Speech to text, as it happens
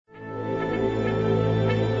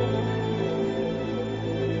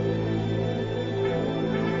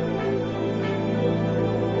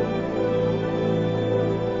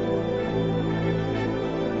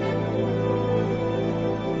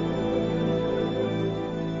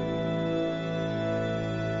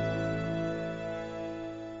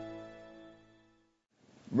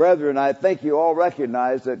brethren, I think you all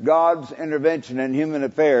recognize that God's intervention in human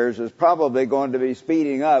affairs is probably going to be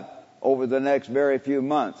speeding up over the next very few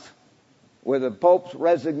months. With the Pope's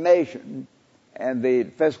resignation and the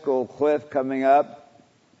fiscal cliff coming up,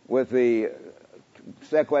 with the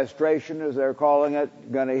sequestration, as they're calling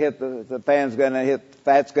it, going to hit fat's going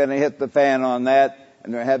to hit the fan on that,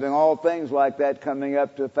 and they're having all things like that coming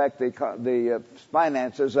up to affect the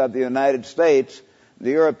finances of the United States. The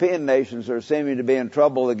European nations are seeming to be in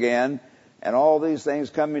trouble again, and all these things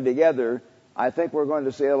coming together, I think we're going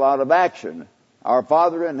to see a lot of action. Our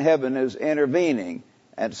Father in heaven is intervening,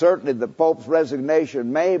 and certainly the Pope's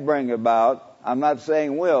resignation may bring about, I'm not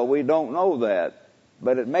saying will, we don't know that,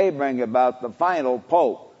 but it may bring about the final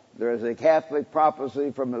Pope. There is a Catholic prophecy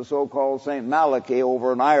from the so-called St. Malachi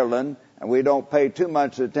over in Ireland, and we don't pay too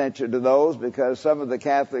much attention to those because some of the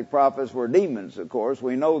Catholic prophets were demons, of course,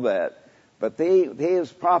 we know that. But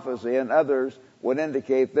his prophecy and others would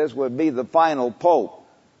indicate this would be the final Pope.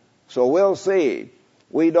 So we'll see.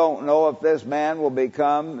 We don't know if this man will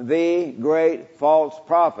become the great false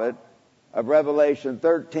prophet of Revelation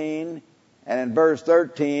 13. And in verse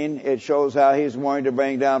 13, it shows how he's going to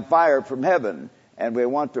bring down fire from heaven. And we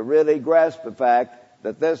want to really grasp the fact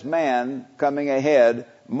that this man coming ahead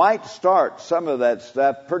might start some of that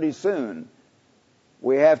stuff pretty soon.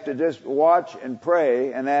 We have to just watch and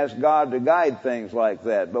pray and ask God to guide things like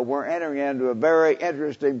that. But we're entering into a very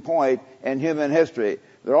interesting point in human history.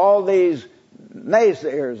 There are all these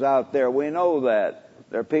naysayers out there. We know that.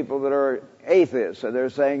 There are people that are atheists, and they're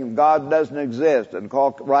saying God doesn't exist and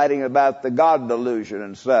writing about the God delusion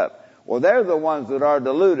and stuff. Well, they're the ones that are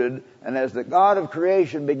deluded, and as the God of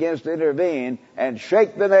creation begins to intervene and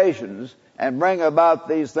shake the nations and bring about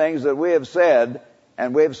these things that we have said,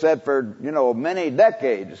 and we've said for, many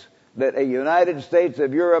decades, that a United States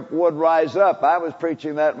of Europe would rise up. I was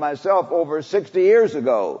preaching that myself over 60 years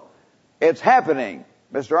ago. It's happening.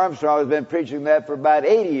 Mr. Armstrong has been preaching that for about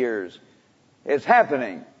 80 years. It's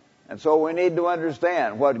happening. And so we need to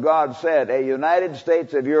understand what God said. A United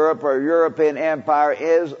States of Europe or European empire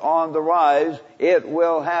is on the rise. It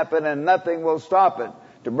will happen and nothing will stop it.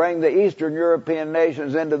 To bring the Eastern European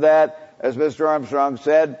nations into that, as Mr. Armstrong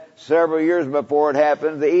said, several years before it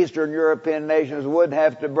happened, the Eastern European nations would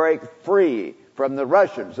have to break free from the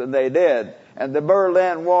Russians, and they did. And the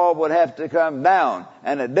Berlin Wall would have to come down,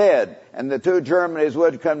 and it did. And the two Germanys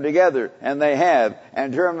would come together, and they have.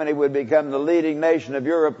 And Germany would become the leading nation of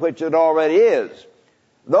Europe, which it already is.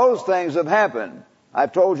 Those things have happened.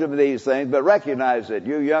 I've told you these things, but recognize it.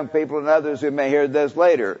 You young people and others who may hear this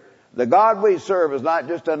later. The God we serve is not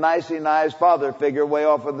just a nicey-nice father figure way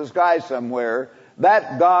off in the sky somewhere.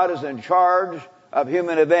 That God is in charge of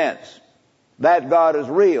human events. That God is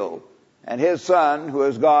real. And His Son, who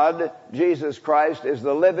is God, Jesus Christ, is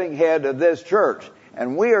the living head of this church.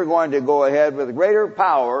 And we are going to go ahead with greater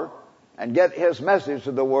power and get His message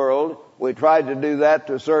to the world. We tried to do that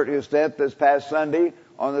to a certain extent this past Sunday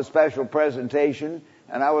on the special presentation.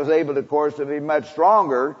 And I was able, of course, to be much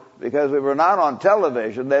stronger because we were not on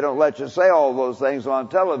television. They don't let you say all those things on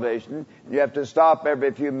television. You have to stop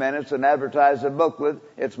every few minutes and advertise a booklet.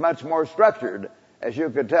 It's much more structured. As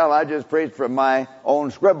you could tell, I just preached from my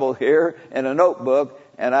own scribble here in a notebook,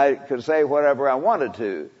 and I could say whatever I wanted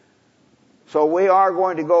to. So we are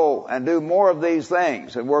going to go and do more of these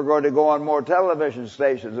things, and we're going to go on more television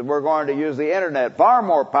stations, and we're going to use the internet far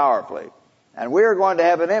more powerfully. And we are going to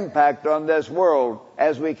have an impact on this world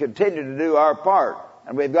as we continue to do our part.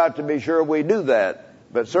 And we've got to be sure we do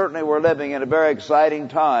that. But certainly we're living in a very exciting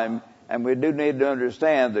time, and we do need to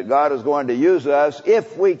understand that God is going to use us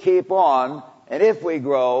if we keep on, and if we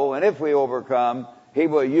grow, and if we overcome. He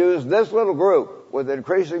will use this little group with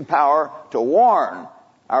increasing power to warn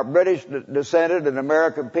our British descended and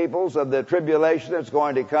American peoples of the tribulation that's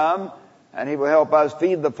going to come, and He will help us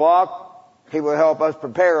feed the flock. He will help us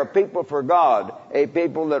prepare a people for God, a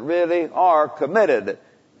people that really are committed.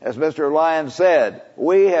 As Mr. Lyons said,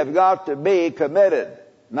 we have got to be committed,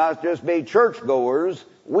 not just be churchgoers.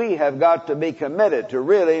 We have got to be committed to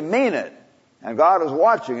really mean it. And God is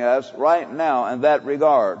watching us right now in that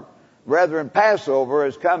regard. Brethren, Passover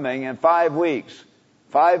is coming in 5 weeks.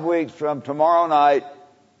 5 weeks from tomorrow night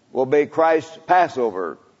will be Christ's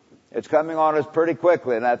Passover. It's coming on us pretty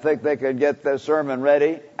quickly, and I think they could get this sermon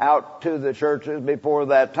ready out to the churches before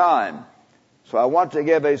that time. So I want to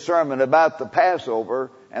give a sermon about the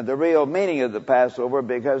Passover and the real meaning of the Passover,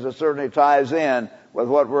 because it certainly ties in with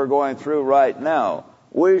what we're going through right now.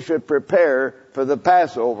 We should prepare for the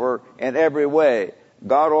Passover in every way.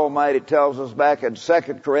 God Almighty tells us back in 2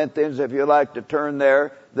 Corinthians, if you like to turn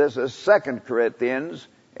there. This is 2 Corinthians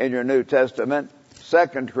in your New Testament. 2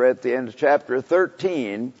 Corinthians chapter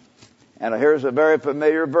 13, and here's a very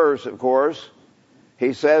familiar verse, of course.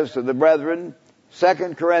 He says to the brethren,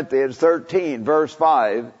 2 Corinthians 13, verse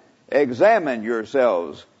 5, examine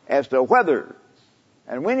yourselves as to whether.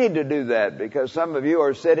 And we need to do that because some of you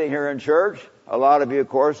are sitting here in church. A lot of you, of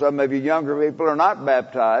course, some of you younger people are not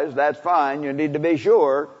baptized. That's fine. You need to be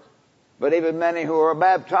sure. But even many who are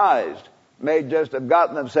baptized may just have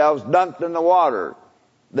gotten themselves dunked in the water.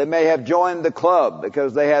 They may have joined the club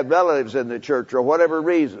because they have relatives in the church or whatever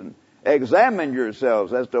reason. Examine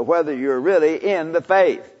yourselves as to whether you're really in the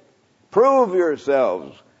faith. Prove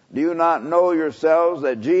yourselves. Do you not know yourselves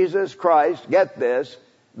that Jesus Christ, get this,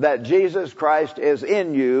 that Jesus Christ is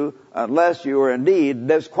in you unless you are indeed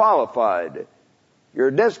disqualified.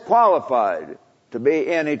 You're disqualified to be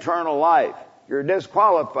in eternal life. You're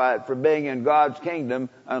disqualified for being in God's kingdom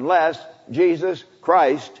unless Jesus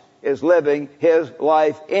Christ is living His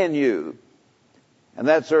life in you. And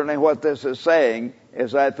that's certainly what this is saying,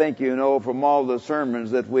 as I think you know from all the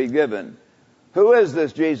sermons that we've given. Who is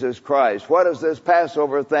this Jesus Christ? What is this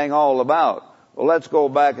Passover thing all about? Well, let's go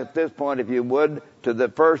back at this point, if you would, to the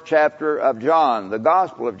first chapter of John, the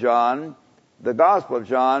Gospel of John,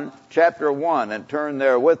 chapter 1, and turn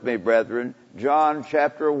there with me, brethren, John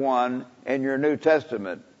chapter 1 in your New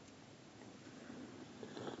Testament.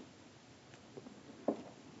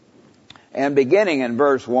 And beginning in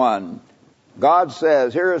verse 1, God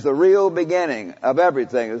says, here is the real beginning of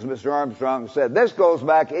everything, as Mr. Armstrong said. This goes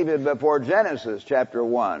back even before Genesis chapter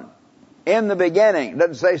 1. In the beginning, it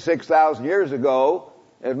doesn't say 6,000 years ago.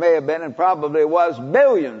 It may have been and probably was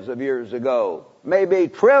billions of years ago, maybe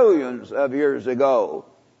trillions of years ago.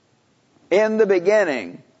 In the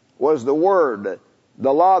beginning was the Word,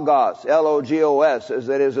 the Logos, L-O-G-O-S, as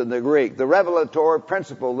it is in the Greek, the revelatory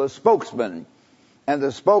principle, the spokesman. And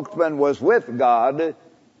the spokesman was with God,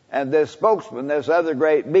 and this spokesman, this other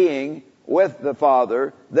great being with the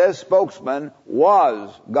Father, this spokesman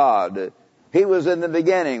was God. He was in the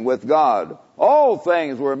beginning with God. All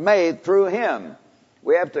things were made through Him.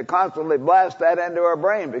 We have to constantly blast that into our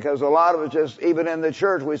brain because a lot of us just, even in the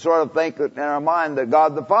church, we sort of think in our mind that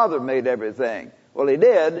God the Father made everything. Well, He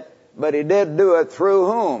did, but He did do it through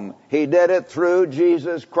whom? He did it through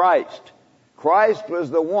Jesus Christ. Christ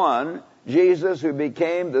was the one, Jesus, who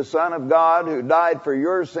became the Son of God, who died for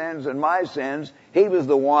your sins and my sins. He was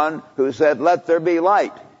the one who said, let there be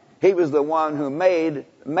light. He was the one who made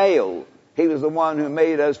male. He was the one who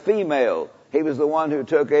made us female. He was the one who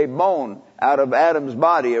took a bone out of Adam's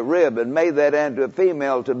body, a rib, and made that into a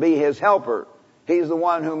female to be his helper. He's the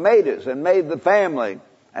one who made us and made the family.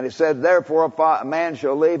 And He said, therefore a man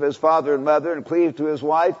shall leave his father and mother and cleave to his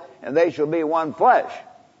wife, and they shall be one flesh.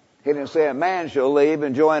 He didn't say a man shall leave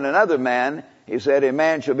and join another man. He said a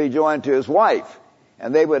man shall be joined to his wife,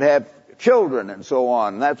 and they would have children and so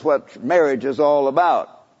on. And that's what marriage is all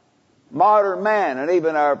about. Modern man and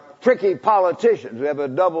even our tricky politicians who have a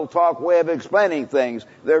double talk way of explaining things,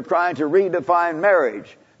 they're trying to redefine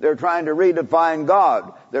marriage. They're trying to redefine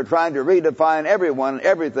God. They're trying to redefine everyone,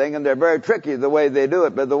 everything, and they're very tricky the way they do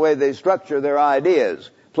it, but the way they structure their ideas.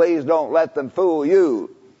 Please don't let them fool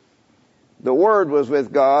you. The Word was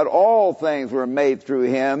with God. All things were made through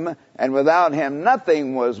Him, and without Him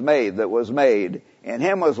nothing was made that was made. In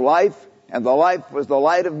Him was life, and the life was the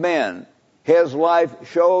light of men. His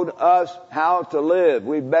life showed us how to live.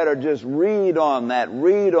 We better just read on that,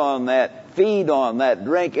 feed on that,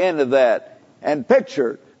 drink into that, and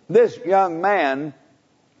picture this young man,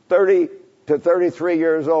 30 to 33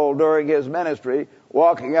 years old during his ministry,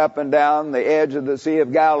 walking up and down the edge of the Sea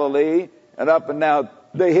of Galilee and up and down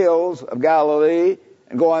the hills of Galilee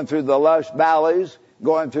and going through the lush valleys,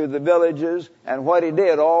 going through the villages, and what he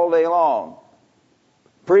did all day long.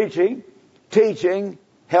 Preaching, teaching,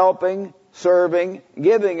 helping, serving,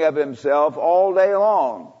 giving of himself all day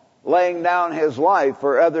long, laying down his life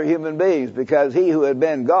for other human beings because he who had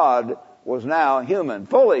been God was now human,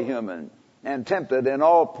 fully human, and tempted in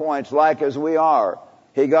all points like as we are.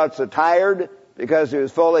 He got so tired because he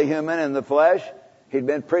was fully human in the flesh. He'd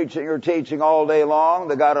been preaching or teaching all day long.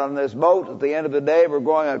 They got on this boat. At the end of the day, we're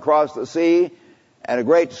going across the sea, and a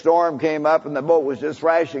great storm came up, and the boat was just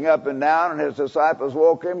thrashing up and down, and his disciples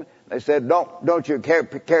woke him. They said, don't you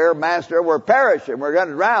care, Master? We're perishing. We're going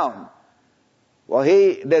to drown. Well,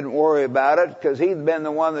 he didn't worry about it because he'd been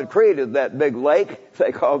the one that created that big lake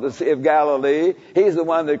they called the Sea of Galilee. He's the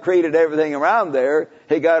one that created everything around there.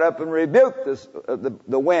 He got up and rebuked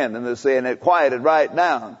the wind and the sea, and it quieted right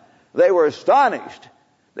down. They were astonished.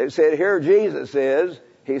 They said, here Jesus is.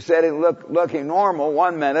 He said he looking normal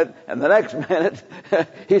one minute, and the next minute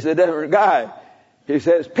he's a different guy. He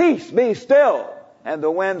says, peace, be still. and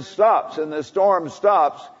the wind stops and the storm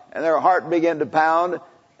stops, and their heart began to pound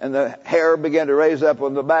and the hair began to raise up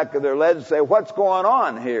on the back of their head and say, what's going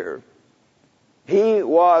on here? He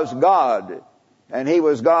was God, and he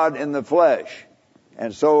was God in the flesh.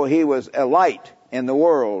 And so he was a light in the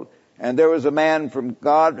world. And there was a man from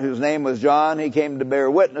God whose name was John. He came to bear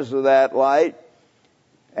witness of that light.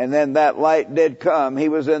 And then that light did come. He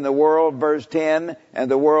was in the world, verse 10, and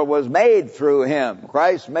the world was made through him.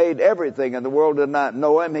 Christ made everything, and the world did not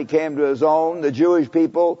know him. He came to his own, the Jewish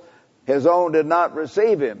people. His own did not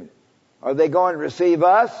receive him. Are they going to receive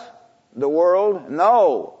us, the world?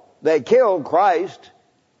 No. They killed Christ.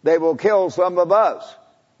 They will kill some of us.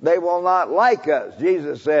 They will not like us.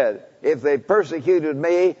 Jesus said, if they persecuted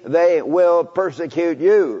me, they will persecute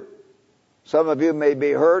you. Some of you may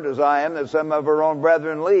be hurt, as I am, that some of our own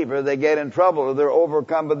brethren leave, or they get in trouble, or they're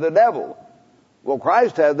overcome by the devil. Well,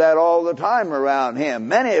 Christ had that all the time around him.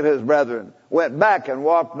 Many of his brethren went back and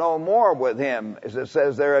walked no more with him, as it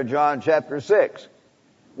says there in John chapter 6.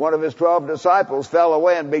 One of his 12 disciples fell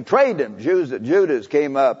away and betrayed him. Judas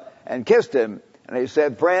came up and kissed him, and he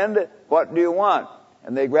said, friend, what do you want?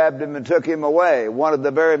 And they grabbed him and took him away. One of the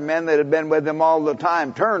very men that had been with him all the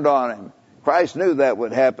time turned on him. Christ knew that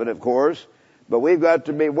would happen, of course, but we've got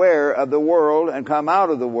to beware of the world and come out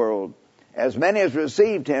of the world. As many as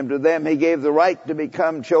received him, to them he gave the right to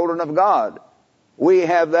become children of God. We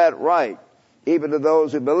have that right, even to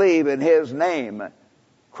those who believe in his name.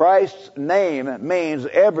 Christ's name means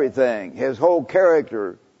everything, his whole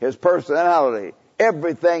character, his personality,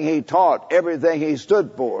 everything he taught, everything he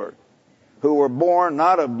stood for. Who were born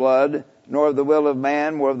not of blood, nor of the will of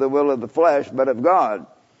man, nor of the will of the flesh, but of God.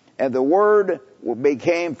 And the Word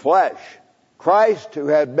became flesh. Christ, who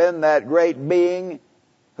had been that great being,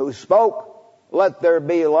 who spoke, let there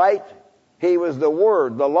be light. He was the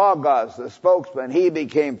Word, the Logos, the spokesman. He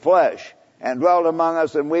became flesh and dwelt among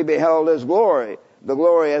us, and we beheld his glory. The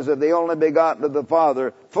glory as of the only begotten of the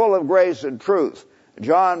Father, full of grace and truth.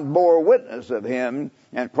 John bore witness of him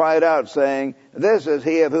and cried out, saying, this is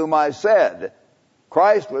he of whom I said.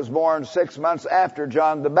 Christ was born 6 months after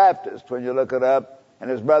John the Baptist, when you look it up, and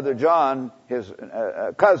his brother John, his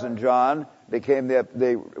cousin John, became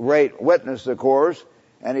the great witness, of course,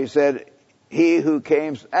 and he said, he who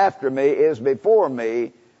came after me is before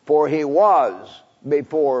me, for he was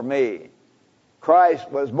before me. Christ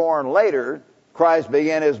was born later. Christ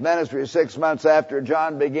began his ministry 6 months after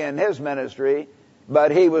John began his ministry,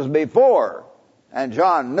 but he was before, and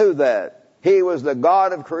John knew that. He was the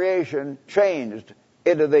God of creation changed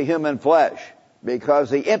into the human flesh, because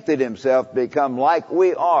he emptied himself to become like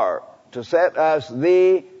we are, to set us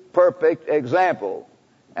the perfect example,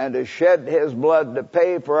 and to shed his blood to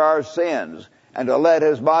pay for our sins, and to let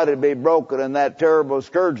his body be broken in that terrible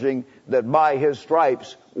scourging, that by his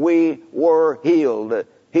stripes we were healed.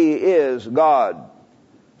 He is God.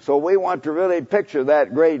 So we want to really picture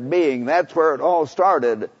that great being. That's where it all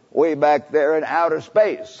started, way back there in outer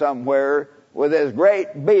space somewhere, with his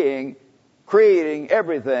great being creating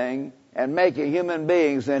everything and making human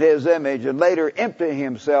beings in his image, and later emptying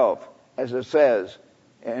himself, as it says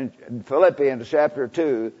in Philippians chapter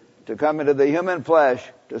 2, to come into the human flesh,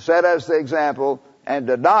 to set us the example, and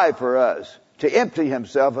to die for us, to empty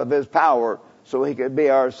himself of his power so he could be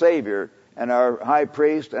our Savior and our high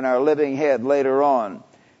priest and our living head later on.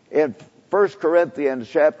 In 1 Corinthians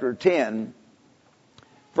chapter 10,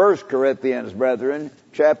 1 Corinthians, brethren,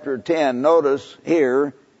 chapter 10, notice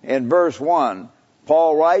here in verse 1,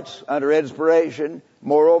 Paul writes under inspiration,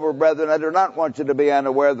 moreover, brethren, I do not want you to be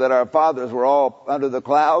unaware that our fathers were all under the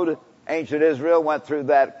cloud. Ancient Israel went through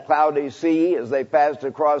that cloudy sea as they passed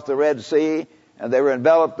across the Red Sea, and they were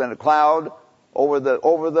enveloped in a cloud over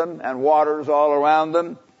them and waters all around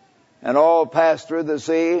them. And all passed through the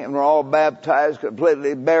sea, and were all baptized,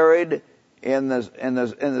 completely buried in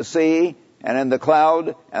the sea and in the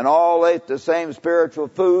cloud, and all ate the same spiritual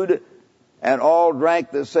food, and all drank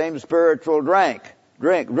the same spiritual drink.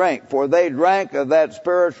 For they drank of that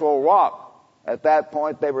spiritual rock. At that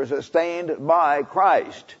point they were sustained by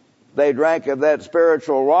Christ. They drank of that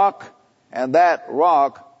spiritual rock, and that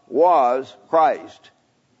rock was Christ.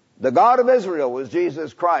 The God of Israel was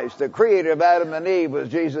Jesus Christ. The creator of Adam and Eve was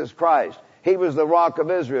Jesus Christ. He was the rock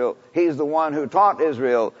of Israel. He's the one who taught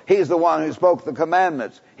Israel. He's the one who spoke the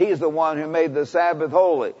commandments. He's the one who made the Sabbath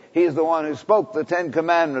holy. He's the one who spoke the 10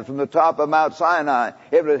 Commandments from the top of Mount Sinai.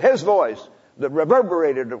 It was his voice that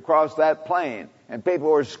reverberated across that plain, and people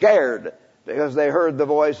were scared because they heard the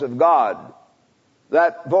voice of God.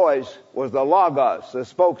 That voice was the Logos, the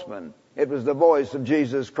spokesman. It was the voice of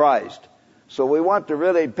Jesus Christ. So we want to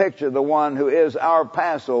really picture the one who is our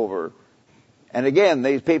Passover. And again,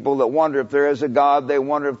 these people that wonder if there is a God, they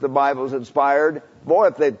wonder if the Bible's inspired. Boy,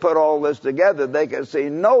 if they'd put all this together, they could see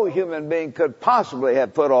no human being could possibly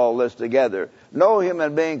have put all this together. No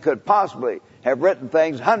human being could possibly have written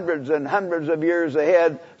things hundreds and hundreds of years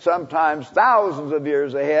ahead, sometimes thousands of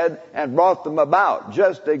years ahead, and brought them about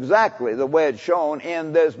just exactly the way it's shown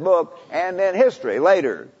in this book and in history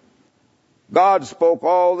later. God spoke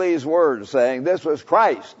all these words, saying, this was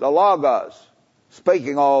Christ, the Logos,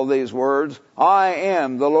 speaking all these words. I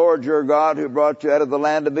am the Lord your God who brought you out of the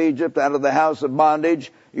land of Egypt, out of the house of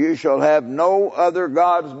bondage. You shall have no other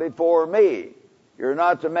gods before me. You're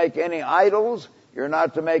not to make any idols. You're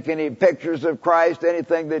not to make any pictures of Christ,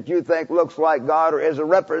 anything that you think looks like God or is a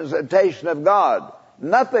representation of God.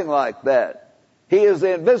 Nothing like that. He is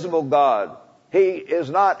the invisible God. He is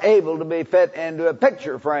not able to be fit into a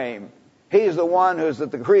picture frame. He's the one who's the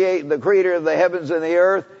creator of the heavens and the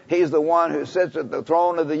earth. He's the one who sits at the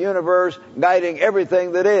throne of the universe, guiding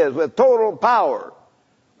everything that is with total power.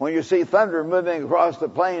 When you see thunder moving across the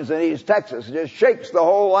plains in East Texas, it just shakes the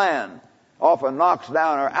whole land. Often knocks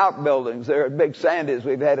down our outbuildings there at Big Sandy's.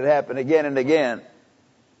 We've had it happen again and again.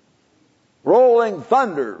 Rolling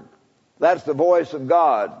thunder, that's the voice of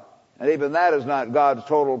God. And even that is not God's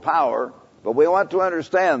total power. But we want to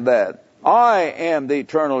understand that. I am the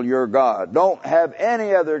eternal your God. Don't have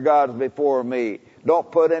any other gods before me.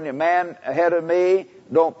 Don't put any man ahead of me.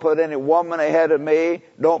 Don't put any woman ahead of me.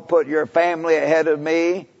 Don't put your family ahead of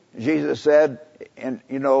me. Jesus said in,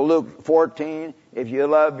 Luke 14, if you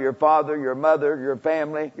love your father, your mother, your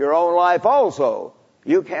family, your own life also,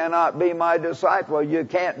 you cannot be my disciple. You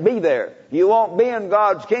can't be there. You won't be in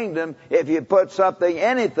God's kingdom if you put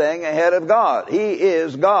anything ahead of God. He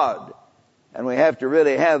is God. And we have to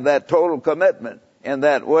really have that total commitment in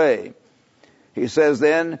that way. He says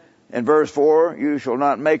then, in verse 4, you shall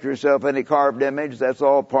not make yourself any carved image. That's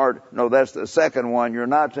that's the second one. You're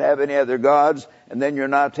not to have any other gods, and then you're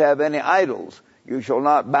not to have any idols. You shall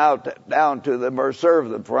not bow down to them or serve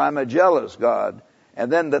them, for I'm a jealous God.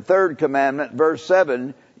 And then the third commandment, verse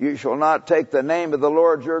 7, you shall not take the name of the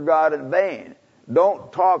Lord your God in vain.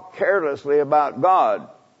 Don't talk carelessly about God.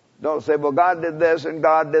 Don't say, well, God did this and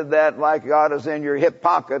God did that, like God is in your hip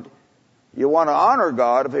pocket. You want to honor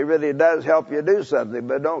God if He really does help you do something,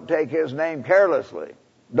 but don't take His name carelessly.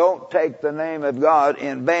 Don't take the name of God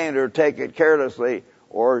in vain or take it carelessly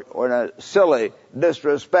or in a silly,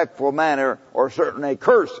 disrespectful manner, or certainly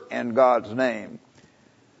curse in God's name.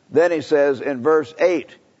 Then he says in verse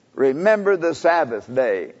 8, remember the Sabbath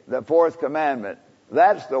day, the fourth commandment.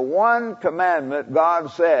 That's the one commandment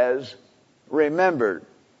God says remembered.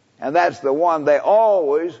 And that's the one they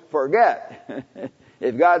always forget.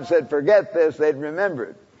 If God said forget this, they'd remember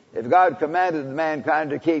it. If God commanded mankind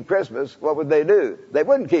to keep Christmas, what would they do? They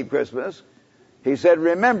wouldn't keep Christmas. He said,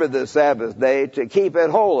 remember the Sabbath day to keep it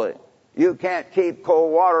holy. You can't keep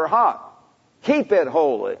cold water hot. Keep it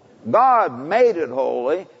holy. God made it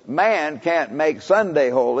holy. Man can't make Sunday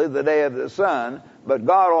holy, the day of the sun, but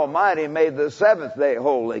God Almighty made the seventh day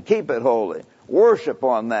holy. Keep it holy. Worship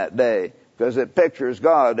on that day, because it pictures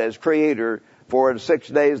God as creator. For in 6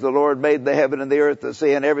 days the Lord made the heaven and the earth, the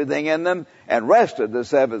sea, and everything in them, and rested the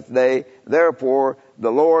seventh day. Therefore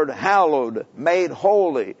the Lord hallowed, made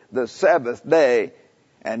holy the Sabbath day,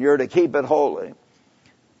 and you're to keep it holy.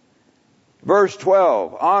 Verse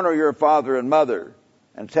 12, honor your father and mother,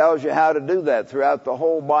 and tells you how to do that throughout the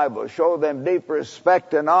whole Bible. Show them deep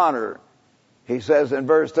respect and honor. He says in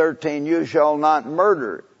verse 13, you shall not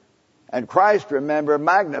murder. And Christ, remember,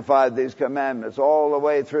 magnified these commandments all the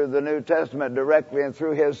way through the New Testament directly and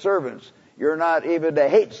through His servants. You're not even to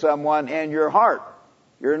hate someone in your heart.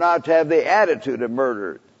 You're not to have the attitude of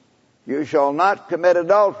murder. You shall not commit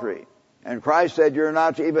adultery. And Christ said you're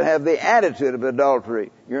not to even have the attitude of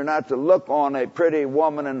adultery. You're not to look on a pretty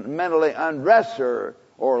woman and mentally undress her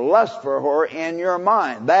or lust for her in your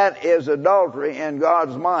mind. That is adultery in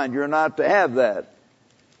God's mind. You're not to have that.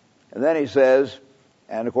 And then He says,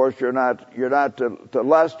 and of course you're not to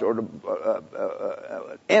lust or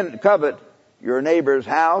to covet your neighbor's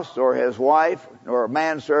house or his wife or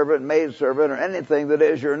manservant, maidservant, or anything that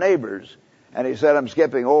is your neighbor's. And He said, I'm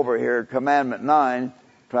skipping over here, commandment 9,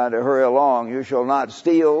 trying to hurry along. You shall not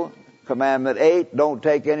steal. Commandment 8, don't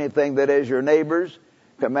take anything that is your neighbor's.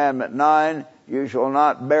 Commandment 9, you shall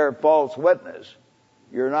not bear false witness.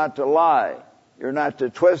 You're not to lie. You're not to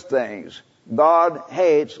twist things. God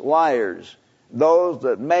hates liars. Those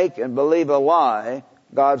that make and believe a lie,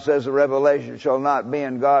 God says in Revelation, shall not be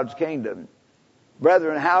in God's kingdom.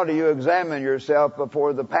 Brethren, how do you examine yourself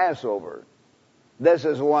before the Passover? This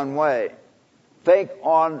is one way. Think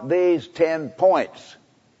on these 10 points.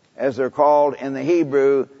 as they're called in the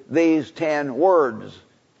Hebrew, these 10 words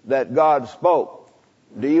that God spoke.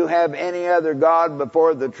 Do you have any other God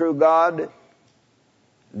before the true God?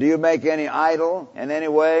 Do you make any idol in any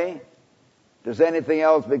way? Does anything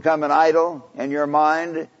else become an idol in your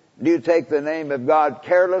mind? Do you take the name of God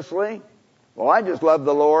carelessly? Well, I just love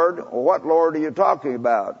the Lord. Well, what Lord are you talking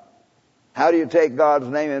about? How do you take God's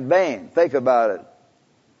name in vain? Think about it.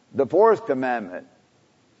 The 4th commandment.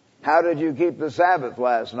 How did you keep the Sabbath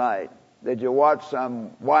last night? Did you watch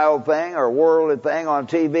some wild thing or worldly thing on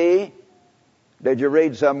TV? Did you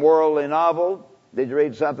read some worldly novel? Did you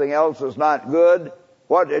read something else that's not good?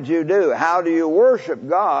 What did you do? How do you worship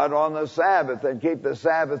God on the Sabbath and keep the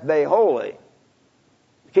Sabbath day holy?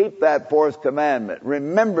 Keep that 4th commandment.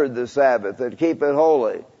 Remember the Sabbath and keep it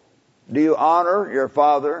holy. Do you honor your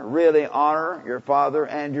father, really honor your father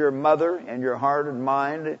and your mother in your heart and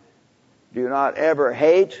mind? Do you not ever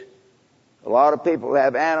hate? A lot of people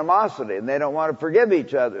have animosity and they don't want to forgive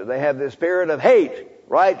each other. They have the spirit of hate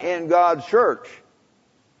right in God's church.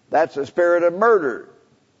 That's the spirit of murder.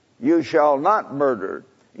 You shall not murder.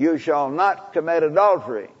 You shall not commit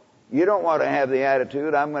adultery. You don't want to have the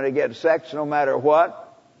attitude, I'm going to get sex no matter what.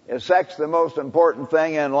 Is sex the most important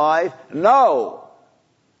thing in life? No!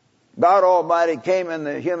 God Almighty came in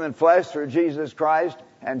the human flesh through Jesus Christ,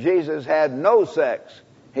 and Jesus had no sex.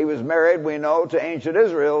 He was married, we know, to ancient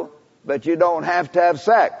Israel, but you don't have to have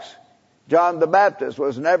sex. John the Baptist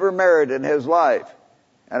was never married in his life.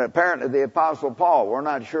 And apparently the Apostle Paul, we're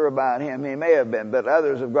not sure about him, he may have been, but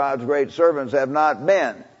others of God's great servants have not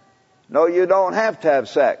been. No, you don't have to have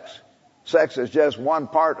sex. Sex is just one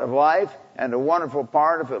part of life, and a wonderful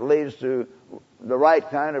part if it leads to the right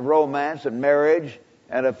kind of romance and marriage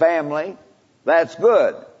and a family. That's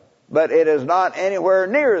good. But it is not anywhere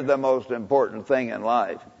near the most important thing in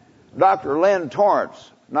life. Dr. Lynn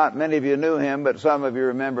Torrance, not many of you knew him, but some of you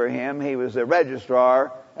remember him. He was the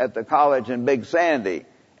registrar at the college in Big Sandy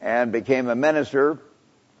and became a minister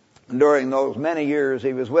during those many years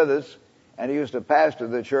he was with us. And he used to pastor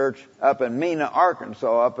the church up in Mena,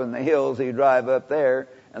 Arkansas, up in the hills. He'd drive up there,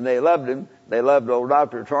 and they loved him. They loved old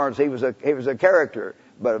Dr. Torrance. He was a character,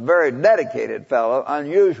 but a very dedicated fellow,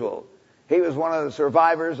 unusual. He was one of the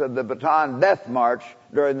survivors of the Bataan Death March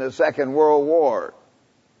during the Second World War.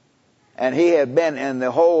 And he had been in the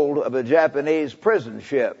hold of a Japanese prison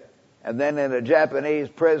ship, and then in a Japanese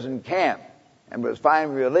prison camp, and was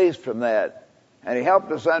finally released from that. And he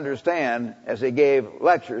helped us understand, as he gave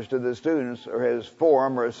lectures to the students or his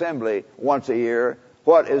forum or assembly once a year,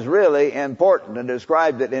 what is really important, and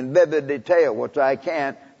described it in vivid detail, which I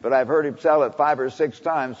can't, but I've heard him tell it 5 or 6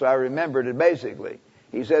 times, so I remembered it basically.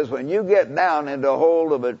 He says, when you get down into the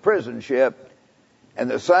hold of a prison ship, and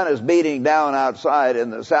the sun is beating down outside in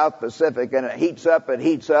the South Pacific, and it heats up,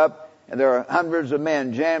 and there are hundreds of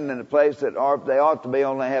men jammed in a place that they ought to be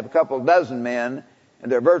only have a couple dozen men,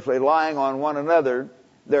 and they're virtually lying on one another.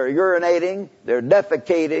 They're urinating, they're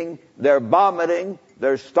defecating, they're vomiting,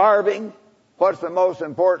 they're starving. What's the most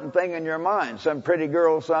important thing in your mind? Some pretty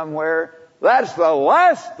girl somewhere? That's the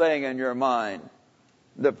last thing in your mind.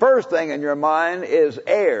 The first thing in your mind is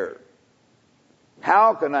air.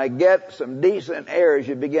 How can I get some decent air as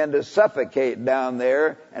you begin to suffocate down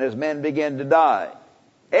there and as men begin to die?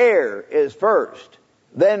 Air is first.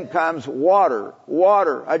 Then comes water.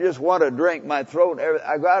 Water. I just want to drink. My throat,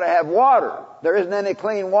 I've got to have water. There isn't any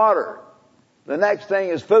clean water. The next thing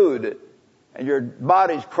is food. And your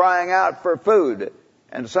body's crying out for food.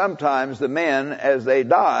 And sometimes the men, as they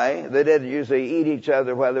die, they didn't usually eat each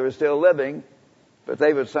other while they were still living, but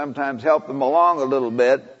they would sometimes help them along a little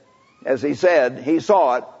bit. As he said, he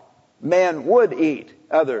saw it, men would eat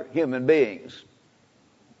other human beings.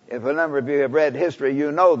 If a number of you have read history,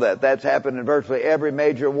 you know that. That's happened in virtually every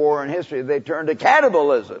major war in history. They turned to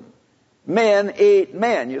cannibalism. Men eat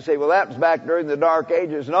men. You say, well, that was back during the Dark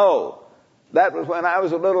Ages. No. That was when I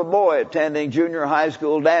was a little boy attending junior high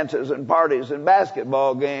school dances and parties and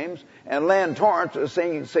basketball games, and Lynn Torrance was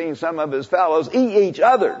seeing some of his fellows eat each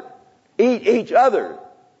other. Eat each other.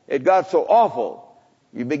 It got so awful.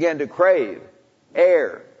 You begin to crave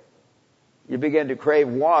air. You begin to crave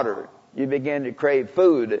water. You begin to crave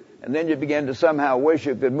food, and then you begin to somehow wish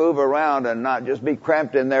you could move around and not just be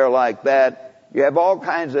cramped in there like that. You have all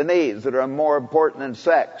kinds of needs that are more important than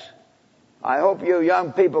sex. I hope you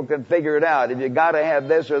young people can figure it out. If you got to have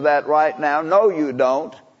this or that right now, no, you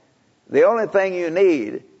don't. The only thing you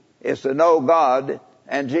need is to know God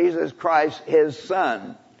and Jesus Christ, His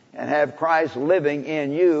Son, and have Christ living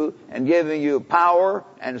in you and giving you power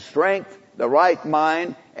and strength, the right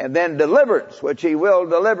mind, and then deliverance, which He will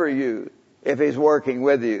deliver you if He's working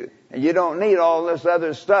with you. And you don't need all this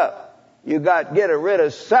other stuff. You got to get rid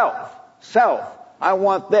of self. Self. I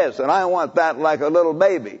want this and I want that, like a little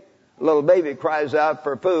baby. A little baby cries out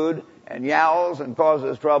for food and yowls and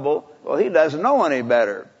causes trouble. Well, he doesn't know any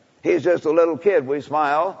better. He's just a little kid. We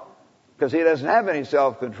smile because he doesn't have any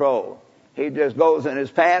self-control. He just goes in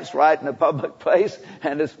his pants right in a public place,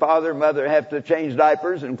 and his father and mother have to change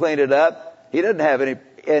diapers and clean it up. He doesn't have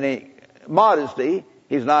any modesty.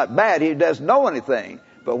 He's not bad. He doesn't know anything.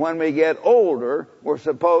 But when we get older, we're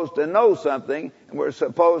supposed to know something, and we're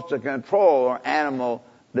supposed to control our animal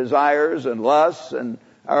desires and lusts and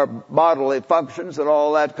our bodily functions and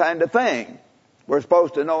all that kind of thing. We're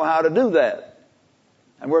supposed to know how to do that.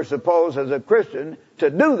 And we're supposed, as a Christian,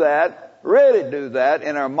 to do that, really do that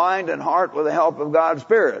in our mind and heart with the help of God's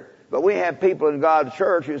Spirit. But we have people in God's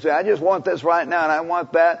church who say, I just want this right now and I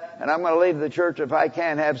want that, and I'm going to leave the church if I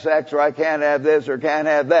can't have sex or I can't have this or can't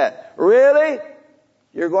have that. Really?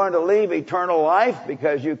 You're going to leave eternal life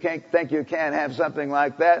because you think you can't have something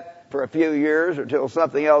like that for a few years or till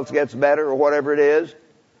something else gets better or whatever it is?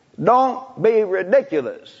 Don't be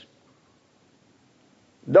ridiculous.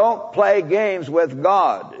 Don't play games with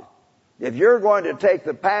God. If you're going to take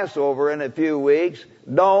the Passover in a few weeks,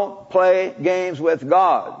 don't play games with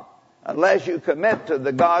God. Unless you commit to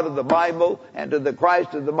the God of the Bible and to the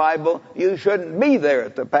Christ of the Bible, you shouldn't be there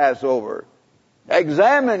at the Passover.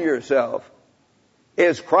 Examine yourself.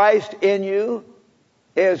 Is Christ in you?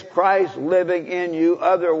 Is Christ living in you?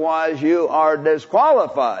 Otherwise, you are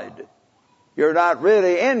disqualified. You're not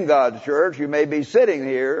really in God's church. You may be sitting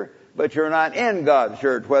here, but you're not in God's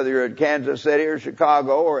church, whether you're in Kansas City or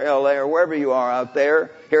Chicago or LA or wherever you are out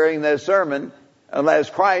there hearing this sermon, unless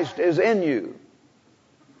Christ is in you.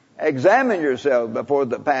 Examine yourself before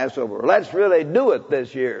the Passover. Let's really do it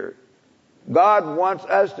this year. God wants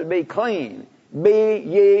us to be clean. Be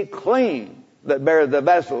ye clean that bear the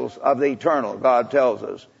vessels of the eternal, God tells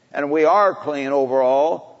us. And we are clean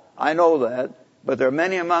overall. I know that. But there are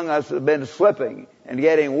many among us that have been slipping and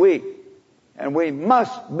getting weak. And we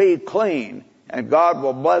must be clean. And God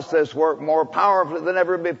will bless this work more powerfully than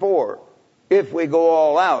ever before if we go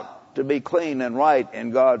all out to be clean and right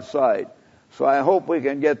in God's sight. So I hope we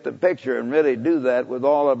can get the picture and really do that with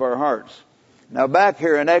all of our hearts. Now back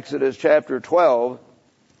here in Exodus chapter 12,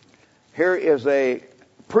 here is a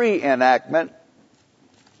pre-enactment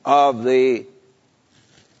of the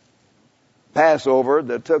Passover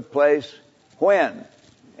that took place when?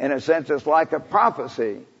 In a sense, it's like a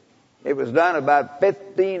prophecy. It was done about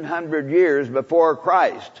 1,500 years before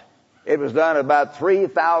Christ. It was done about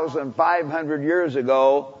 3,500 years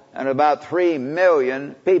ago, and about 3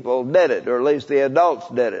 million people did it, or at least the adults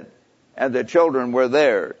did it, and the children were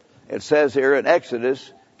there. It says here in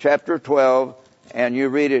Exodus chapter 12, and you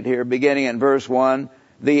read it here beginning in verse 1,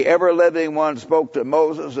 the ever-living one spoke to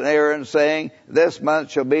Moses and Aaron, saying, this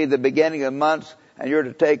month shall be the beginning of months, and you're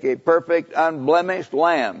to take a perfect, unblemished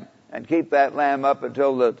lamb, and keep that lamb up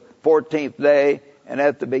until the 14th day, and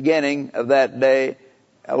at the beginning of that day,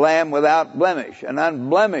 a lamb without blemish, an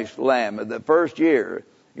unblemished lamb of the first year.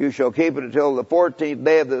 You shall keep it until the 14th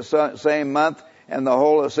day of the same month, and the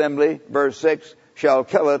whole assembly, verse 6, shall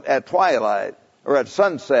kill it at twilight, or at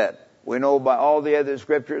sunset. We know by all the other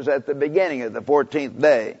scriptures at the beginning of the 14th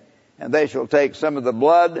day. And they shall take some of the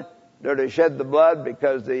blood. They're to shed the blood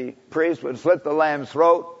because the priest would slit the lamb's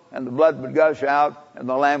throat, and the blood would gush out, and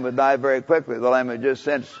the lamb would die very quickly. The lamb would just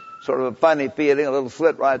sense sort of a funny feeling, a little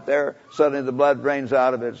slit right there. Suddenly the blood drains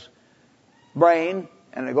out of its brain,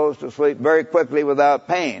 and it goes to sleep very quickly without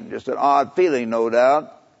pain. Just an odd feeling, no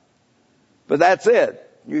doubt. But that's it.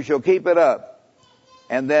 You shall keep it up.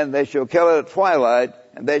 And then they shall kill it at twilight,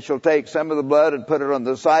 and they shall take some of the blood and put it on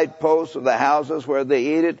the side posts of the houses where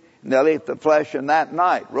they eat it, and they'll eat the flesh in that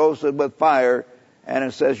night, roasted with fire. And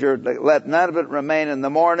it says, let none of it remain in the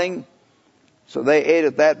morning. So they ate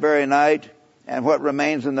it that very night, and what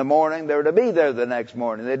remains in the morning, they were to be there the next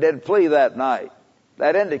morning. They did flee that night.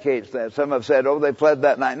 That indicates that. Some have said, they fled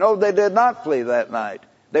that night. No, they did not flee that night.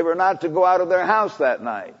 They were not to go out of their house that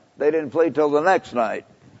night. They didn't flee till the next night.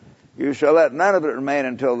 You shall let none of it remain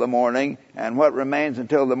until the morning, and what remains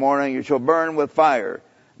until the morning you shall burn with fire.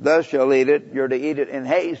 Thus shall eat it. You're to eat it in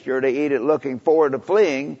haste. You're to eat it looking forward to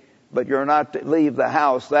fleeing, but you're not to leave the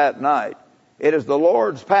house that night. It is the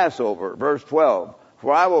Lord's Passover, verse 12.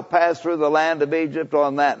 For I will pass through the land of Egypt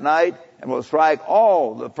on that night, and will strike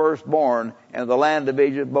all the firstborn in the land of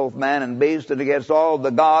Egypt, both man and beast, and against all the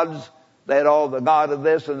gods. They had all the god of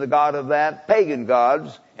this and the god of that, pagan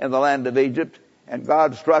gods in the land of Egypt. And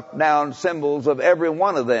God struck down symbols of every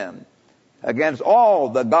one of them. Against all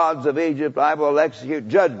the gods of Egypt I will execute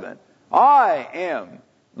judgment. I am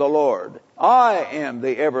the Lord. I am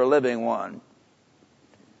the ever-living one.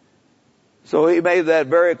 So he made that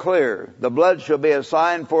very clear. The blood shall be a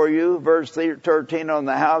sign for you, verse 13, on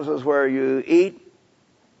the houses where you eat.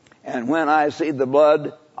 And when I see the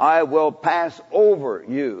blood, I will pass over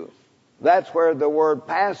you. That's where the word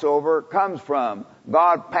Passover comes from.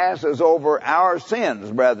 God passes over our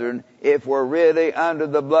sins, brethren, if we're really under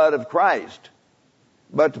the blood of Christ.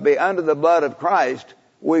 But to be under the blood of Christ,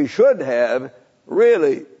 we should have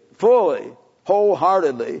really, fully,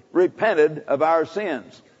 wholeheartedly repented of our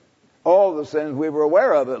sins. All the sins we were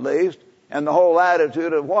aware of, at least, and the whole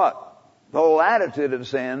attitude of what? The whole attitude of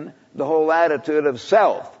sin, the whole attitude of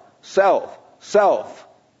self,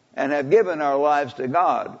 and have given our lives to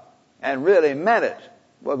God and really meant it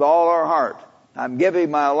with all our heart. I'm giving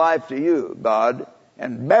my life to you, God,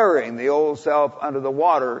 and burying the old self under the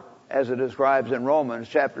water, as it describes in Romans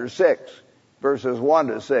chapter 6, verses 1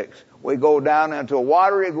 to 6. We go down into a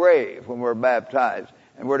watery grave when we're baptized,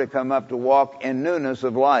 and we're to come up to walk in newness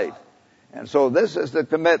of life. And so this is the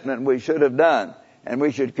commitment we should have done, and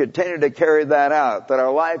we should continue to carry that out, that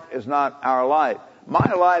our life is not our life.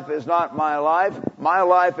 My life is not my life. My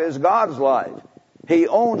life is God's life. He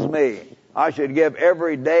owns me. I should give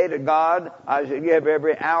every day to God. I should give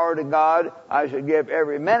every hour to God. I should give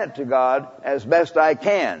every minute to God as best I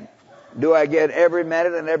can. Do I get every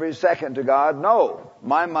minute and every second to God? No.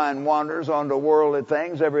 My mind wanders onto worldly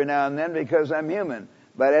things every now and then because I'm human.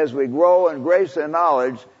 But as we grow in grace and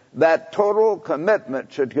knowledge, that total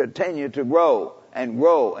commitment should continue to grow and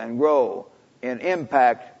grow and grow in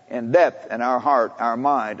impact and depth in our heart, our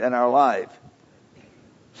mind, and our life.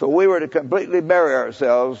 So we were to completely bury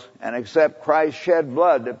ourselves and accept Christ's shed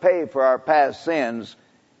blood to pay for our past sins.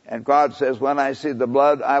 And God says, when I see the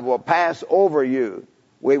blood, I will pass over you.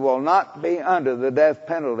 We will not be under the death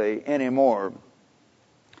penalty anymore.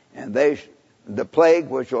 And the plague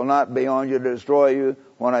which will not be on you to destroy you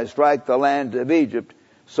when I strike the land of Egypt.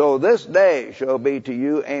 So this day shall be to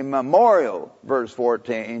you a memorial, verse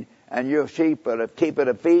 14, and you'll keep it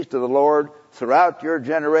a feast of the Lord throughout your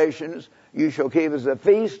generations. You shall keep as a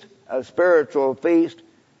feast, a spiritual feast,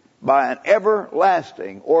 by an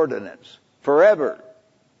everlasting ordinance, forever,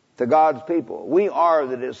 to God's people. We are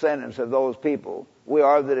the descendants of those people. We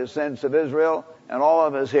are the descendants of Israel, and all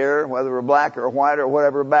of us here, whether we're black or white or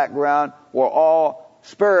whatever background, we're all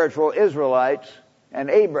spiritual Israelites and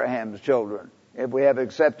Abraham's children. If we have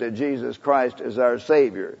accepted Jesus Christ as our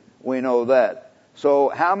Savior, we know that. So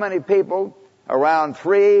how many people? Around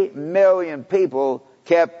 3 million people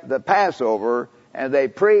kept the Passover, and they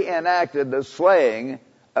pre-enacted the slaying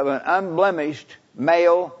of an unblemished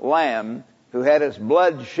male lamb who had its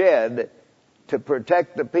blood shed to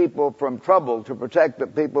protect the people from trouble, to protect the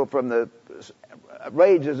people from the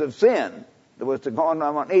rages of sin that was to go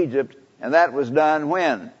on in Egypt. And that was done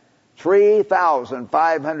when?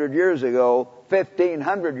 3,500 years ago,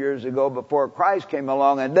 1,500 years ago, before Christ came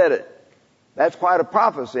along and did it. That's quite a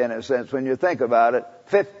prophecy in a sense when you think about it.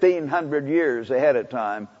 1,500 years ahead of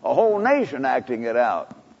time. A whole nation acting it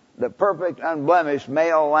out. The perfect, unblemished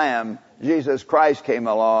male lamb, Jesus Christ, came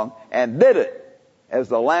along and did it as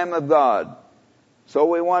the Lamb of God. So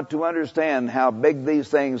we want to understand how big these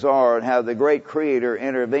things are and how the great Creator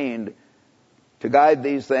intervened to guide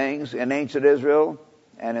these things in ancient Israel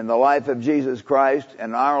and in the life of Jesus Christ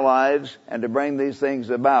and our lives, and to bring these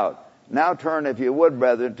things about. Now turn, if you would,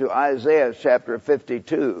 brethren, to Isaiah chapter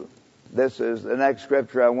 52. This is the next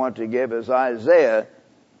scripture I want to give, is Isaiah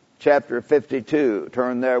chapter 52.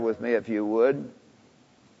 Turn there with me, if you would.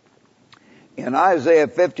 In Isaiah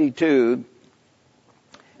 52,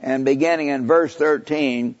 and beginning in verse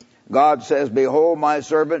 13, God says, Behold, my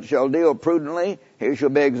servant shall deal prudently. He shall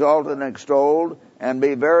be exalted and extolled, and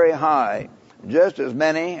be very high. Just as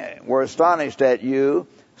many were astonished at you,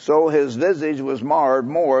 so his visage was marred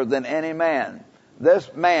more than any man. This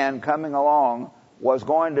man coming along was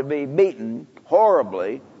going to be beaten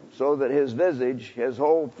horribly, so that his visage, his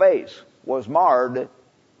whole face, was marred,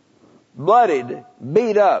 bloodied,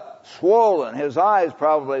 beat up, swollen, his eyes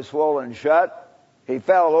probably swollen shut. He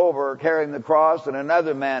fell over carrying the cross that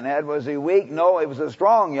another man had. Was he weak? No, he was a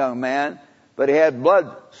strong young man, but he had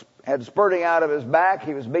blood spurting out of his back.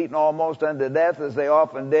 He was beaten almost unto death, as they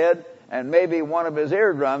often did. And maybe one of his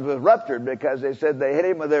eardrums was ruptured, because they said they hit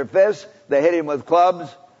him with their fists, they hit him with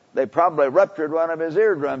clubs. They probably ruptured one of his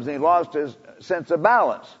eardrums, and he lost his sense of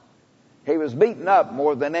balance. He was beaten up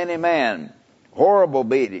more than any man. Horrible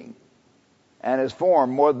beating. And his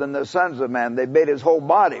form more than the sons of man. They beat his whole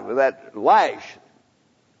body with that lash.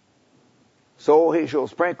 So he shall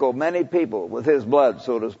sprinkle many people with his blood,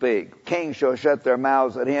 so to speak. Kings shall shut their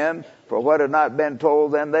mouths at him, for what had not been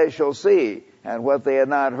told them they shall see, and what they had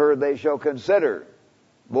not heard they shall consider.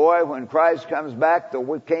 Boy, when Christ comes back,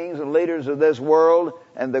 the kings and leaders of this world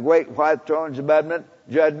and the great white throne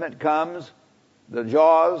judgment comes, the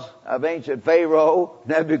jaws of ancient Pharaoh,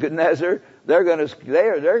 Nebuchadnezzar, they're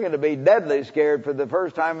going to be deadly scared for the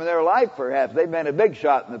first time in their life, perhaps. They've been a big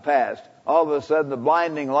shot in the past. All of a sudden, the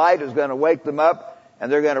blinding light is going to wake them up, and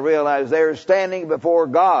they're going to realize they're standing before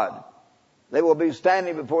God. They will be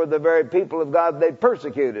standing before the very people of God they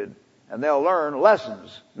persecuted, and they'll learn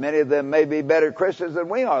lessons. Many of them may be better Christians than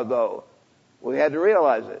we are, though. We had to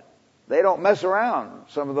realize it. They don't mess around,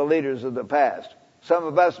 some of the leaders of the past. Some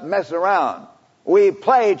of us mess around. We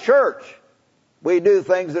play church. We do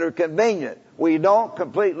things that are convenient. We don't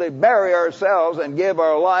completely bury ourselves and give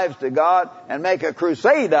our lives to God and make a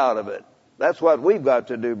crusade out of it. That's what we've got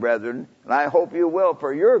to do, brethren. And I hope you will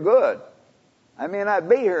for your good. I may not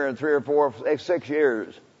be here in 3 or 4, 6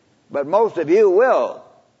 years, but most of you will.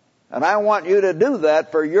 And I want you to do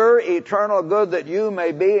that for your eternal good, that you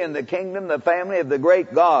may be in the kingdom, the family of the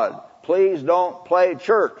great God. Please don't play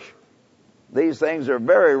church. These things are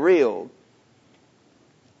very real.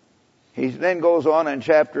 He then goes on in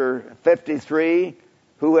chapter 53,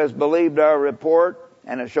 who has believed our report,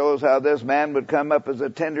 and it shows how this man would come up as a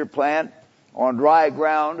tender plant on dry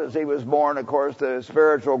ground as he was born. Of course, the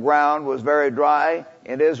spiritual ground was very dry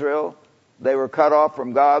in Israel. They were cut off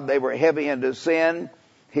from God. They were heavy into sin.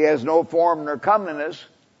 He has no form nor comeliness.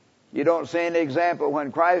 You don't see any example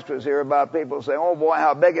when Christ was here about people saying, oh boy,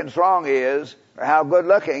 how big and strong he is, or how good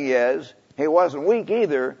looking he is. He wasn't weak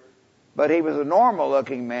either, but he was a normal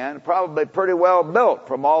looking man, probably pretty well built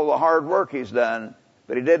from all the hard work he's done,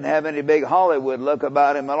 but he didn't have any big Hollywood look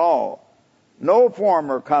about him at all. No form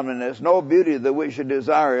or comeliness, no beauty that we should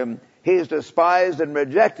desire him. He is despised and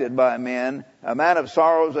rejected by men, a man of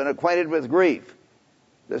sorrows and acquainted with grief.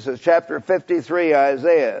 This is chapter 53,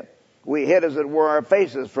 Isaiah. We hid, as it were, our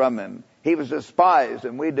faces from him. He was despised,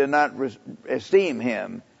 and we did not esteem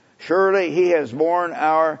him. Surely he has borne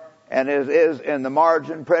our, and it is in the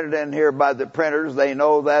margin printed in here by the printers. They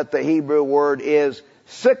know that the Hebrew word is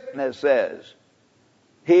sicknesses.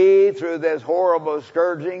 He, through this horrible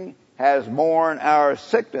scourging, has borne our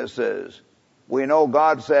sicknesses. We know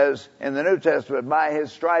God says in the New Testament, by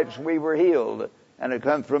his stripes we were healed. And it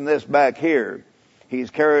comes from this back here. He's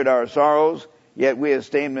carried our sorrows, yet we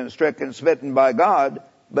esteemed him stricken, smitten by God.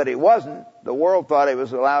 But he wasn't. The world thought he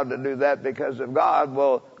was allowed to do that because of God.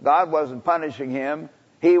 Well, God wasn't punishing him.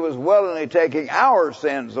 He was willingly taking our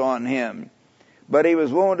sins on him. But he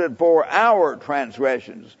was wounded for our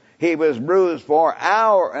transgressions. He was bruised for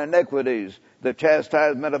our iniquities. The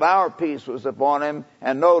chastisement of our peace was upon him.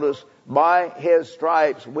 And notice, by his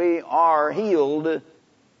stripes we are healed.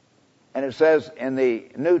 And it says in the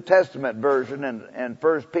New Testament version in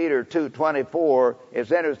 1 Peter 2:24,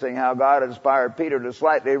 it's interesting how God inspired Peter to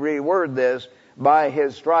slightly reword this. By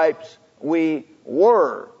his stripes we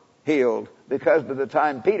were healed. Because by the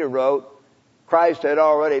time Peter wrote, Christ had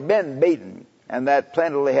already been beaten. And that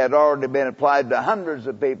plentifully had already been applied to hundreds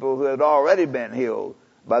of people who had already been healed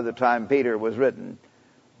by the time Peter was written.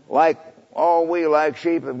 Like all we like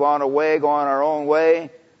sheep have gone away, gone our own way,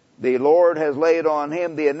 the Lord has laid on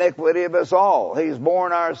him the iniquity of us all. He's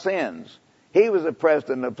borne our sins. He was oppressed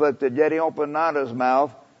and afflicted, yet he opened not his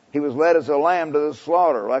mouth. He was led as a lamb to the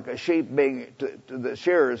slaughter, like a sheep being to the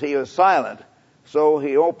shearers. He was silent, so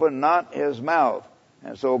he opened not his mouth.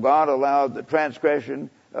 And so God allowed the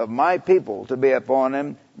transgression of my people to be upon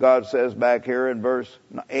him. God says back here in verse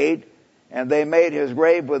 8, and they made his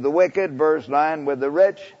grave with the wicked, verse 9, with the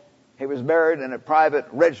rich. He was buried in a private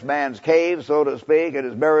rich man's cave, so to speak, at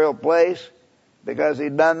his burial place, because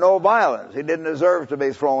he'd done no violence. He didn't deserve to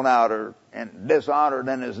be thrown out and dishonored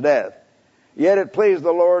in his death. Yet it pleased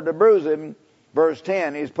the Lord to bruise him. Verse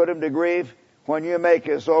 10, he's put him to grief when you make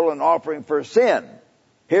his soul an offering for sin.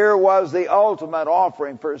 Here was the ultimate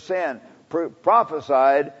offering for sin,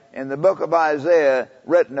 prophesied in the book of Isaiah,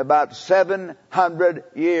 written about 700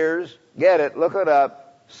 years. Get it, look it up.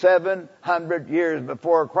 700 years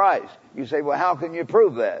before Christ. You say, well, how can you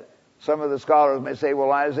prove that? Some of the scholars may say, well,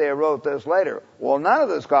 Isaiah wrote this later. Well, none of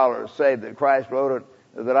the scholars say that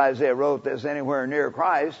that Isaiah wrote this anywhere near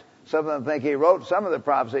Christ. Some of them think he wrote some of the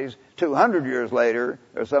prophecies 200 years later,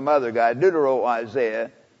 or some other guy,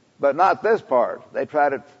 Deutero-Isaiah, but not this part. They try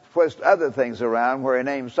to twist other things around where he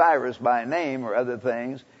named Cyrus by name or other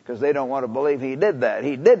things, because they don't want to believe he did that.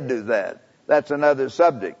 He did do that. That's another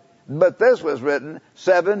subject. But this was written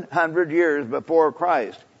 700 years before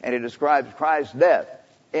Christ, and it describes Christ's death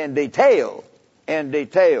in detail. In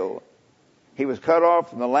detail. He was cut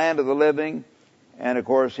off from the land of the living, and of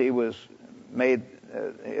course he was made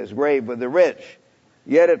his grave with the rich.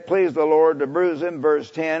 Yet it pleased the Lord to bruise him, verse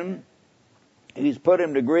 10, He's put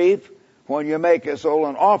him to grief when you make his soul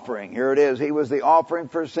an offering. Here it is. He was the offering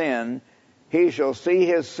for sin. He shall see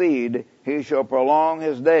his seed. He shall prolong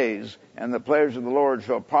his days, and the pleasure of the Lord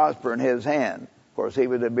shall prosper in his hand. Of course, he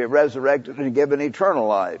was to be resurrected and given eternal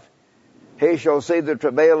life. He shall see the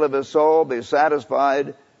travail of his soul, be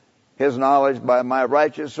satisfied his knowledge. By my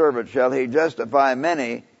righteous servant shall he justify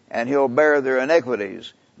many, and he'll bear their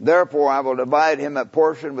iniquities. Therefore I will divide him a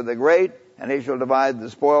portion with the great, and he shall divide the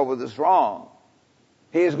spoil with the strong.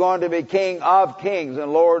 He is going to be King of kings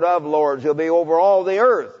and Lord of lords. He'll be over all the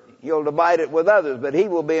earth. He'll divide it with others, but he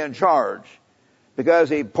will be in charge, because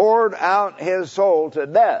he poured out his soul to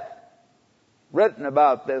death. Written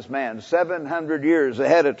about this man 700 years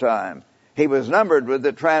ahead of time. He was numbered with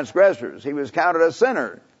the transgressors. He was counted a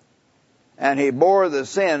sinner. And he bore the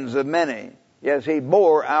sins of many. Yes, he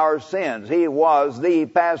bore our sins. He was the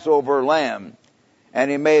Passover lamb. And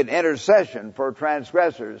he made intercession for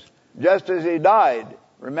transgressors, just as he died.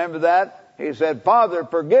 Remember that? He said, Father,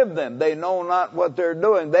 forgive them. They know not what they're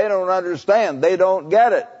doing. They don't understand. They don't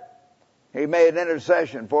get it. He made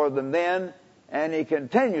intercession for them then, and he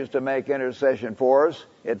continues to make intercession for us.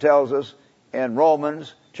 It tells us in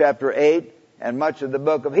Romans chapter 8 and much of the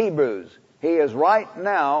book of Hebrews. He is right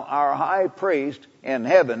now our high priest in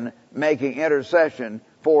heaven, making intercession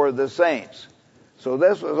for the saints. So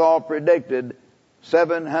this was all predicted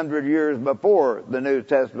 700 years before the New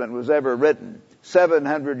Testament was ever written.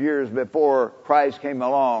 700 years before Christ came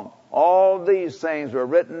along. All these things were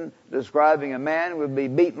written describing a man who would be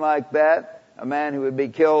beaten like that, a man who would be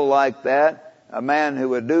killed like that, a man who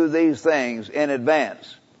would do these things in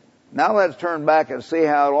advance. Now let's turn back and see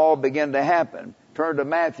how it all began to happen. Turn to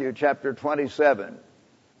Matthew chapter 27.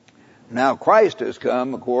 Now Christ has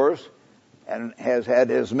come, of course, and has had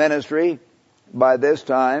his ministry by this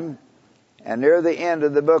time. And near the end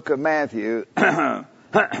of the book of Matthew,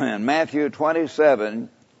 in Matthew 27,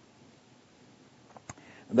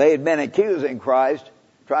 they had been accusing Christ,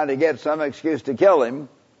 trying to get some excuse to kill him,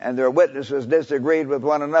 and their witnesses disagreed with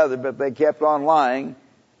one another, but they kept on lying.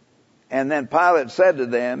 And then Pilate said to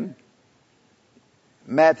them,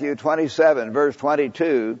 Matthew 27, verse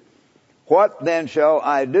 22, what then shall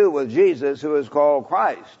I do with Jesus who is called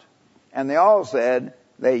Christ? And they all said,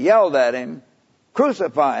 they yelled at him,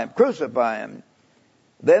 crucify him, crucify him.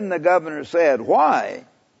 Then the governor said, why?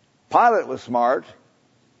 Pilate was smart.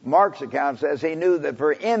 Mark's account says he knew that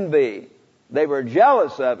for envy, they were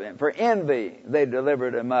jealous of him. For envy, they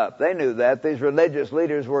delivered him up. They knew that. These religious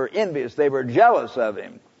leaders were envious. They were jealous of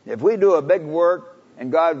him. If we do a big work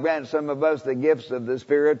and God grants some of us the gifts of the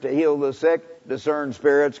Spirit to heal the sick, discern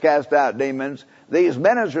spirits, cast out demons, these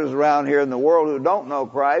ministers around here in the world who don't know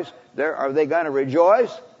Christ, are they going to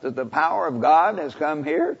rejoice that the power of God has come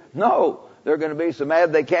here? No. They're going to be so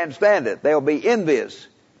mad they can't stand it. They'll be envious.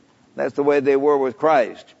 That's the way they were with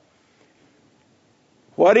Christ.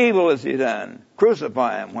 What evil has he done?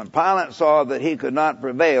 Crucify him. When Pilate saw that he could not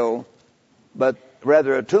prevail, but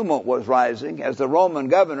rather a tumult was rising, as the Roman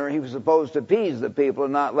governor, he was supposed to appease the people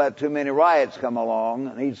and not let too many riots come along.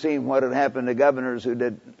 And he'd seen what had happened to governors who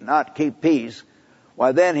did not keep peace.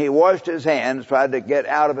 Why, then he washed his hands, tried to get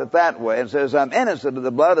out of it that way, and says, I'm innocent of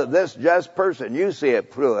the blood of this just person. You see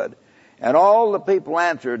it through it. And all the people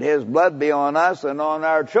answered, his blood be on us and on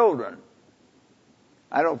our children.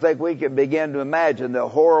 I don't think we can begin to imagine the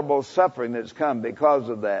horrible suffering that's come because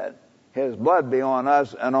of that. His blood be on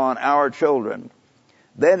us and on our children.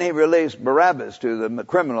 Then he released Barabbas to them, the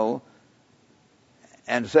criminal,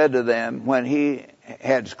 and said to them, when he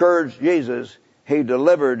had scourged Jesus, he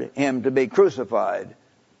delivered him to be crucified.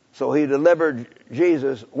 So he delivered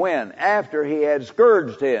Jesus when? After he had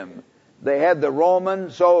scourged him. They had the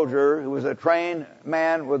Roman soldier, who was a trained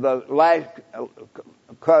man with a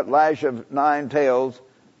cut lash of 9 tails,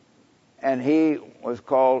 and he was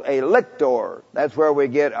called a lictor. That's where we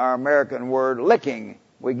get our American word licking.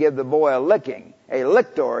 We give the boy a licking. A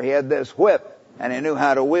lictor, he had this whip, and he knew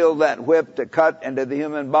how to wield that whip to cut into the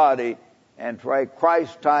human body. And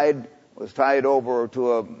Christ was tied over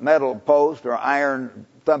to a metal post or iron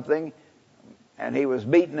something, and he was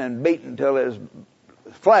beaten and beaten till his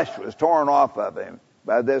flesh was torn off of him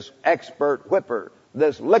by this expert whipper,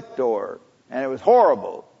 this lictor, and it was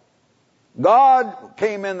horrible. God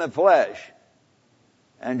came in the flesh,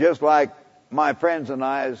 and just like my friends and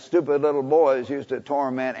I, as stupid little boys, used to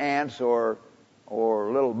torment ants or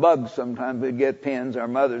little bugs. Sometimes we'd get pins, our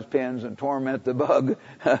mother's pins, and torment the bug.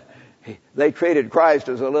 They treated Christ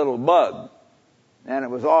as a little bug, and it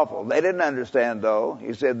was awful. They didn't understand, though.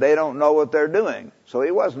 He said they don't know what they're doing. So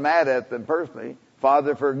he wasn't mad at them personally.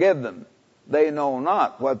 Father, forgive them. They know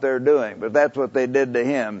not what they're doing. But that's what they did to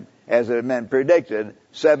him. as it had been predicted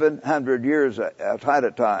 700 years at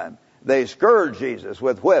a time. They scourged Jesus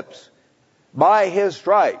with whips. By his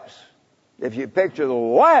stripes, if you picture the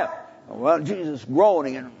well, Jesus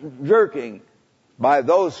groaning and jerking, by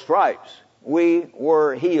those stripes we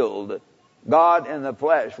were healed. God in the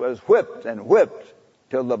flesh was whipped and whipped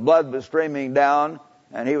till the blood was streaming down,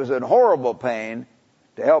 and he was in horrible pain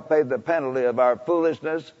to help pay the penalty of our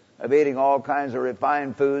foolishness, of eating all kinds of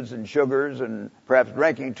refined foods and sugars, and perhaps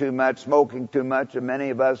drinking too much, smoking too much, and many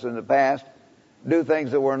of us in the past do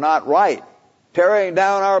things that were not right, tearing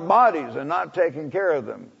down our bodies and not taking care of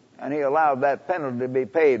them. And he allowed that penalty to be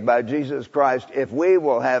paid by Jesus Christ if we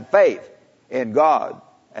will have faith in God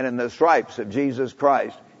and in the stripes of Jesus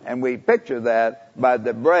Christ. And we picture that by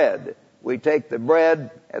the bread. We take the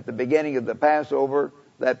bread at the beginning of the Passover.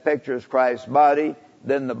 That pictures Christ's body.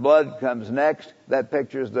 Then the blood comes next. That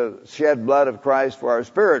pictures the shed blood of Christ for our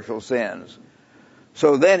spiritual sins.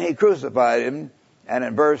 So then he crucified him. And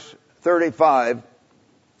in verse 35,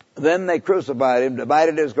 then they crucified him,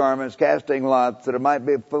 divided his garments, casting lots, that it might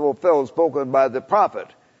be fulfilled, spoken by the prophet.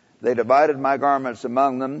 They divided my garments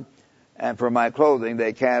among them, and for my clothing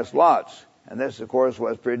they cast lots. And this, of course,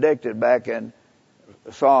 was predicted back in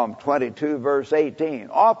Psalm 22, verse 18.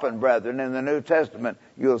 Often, brethren, in the New Testament,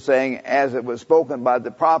 you'll saying, as it was spoken by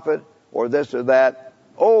the prophet, or this or that,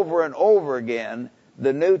 over and over again,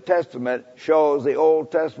 the New Testament shows the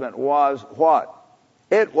Old Testament was what?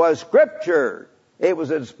 It was Scripture. It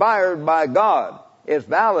was inspired by God. It's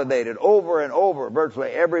validated over and over. Virtually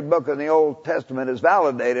every book in the Old Testament is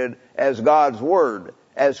validated as God's Word,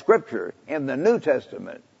 as Scripture in the New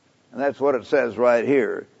Testament. And that's what it says right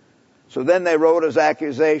here. So then they wrote his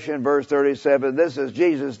accusation, verse 37, this is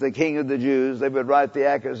Jesus, the King of the Jews. They would write the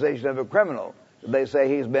accusation of a criminal. Did they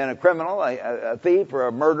say he's been a criminal, a thief, or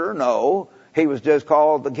a murderer? No. He was just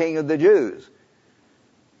called the King of the Jews.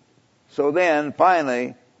 So then,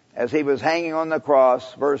 finally, as he was hanging on the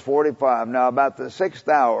cross, verse 45, now about the 6th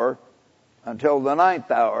hour until the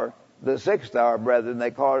 9th hour, the 6th hour, brethren,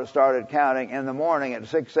 they started counting in the morning at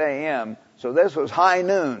 6 a.m. So this was high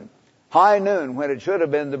noon when it should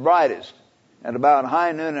have been the brightest. And about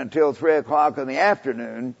high noon until 3 o'clock in the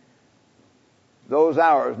afternoon, those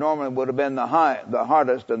hours normally would have been the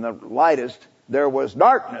hardest and the lightest. There was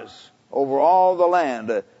darkness over all the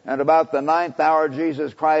land. And about the 9th hour,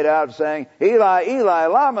 Jesus cried out, saying, Eli, Eli,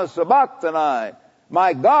 lama sabachthani.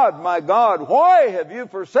 My God, why have you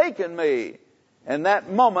forsaken me? In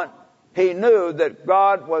that moment, he knew that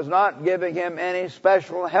God was not giving him any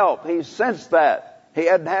special help. He sensed that. He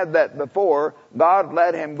hadn't had that before. God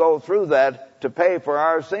let him go through that to pay for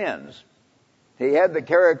our sins. He had the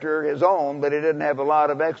character his own, but he didn't have a lot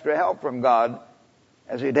of extra help from God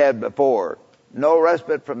as he'd had before. No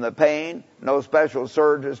respite from the pain, no special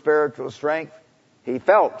surge of spiritual strength. He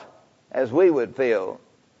felt as we would feel.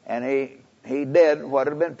 And he did what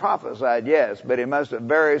had been prophesied, yes, but he must have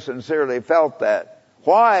very sincerely felt that.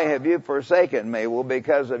 Why have you forsaken me? Well,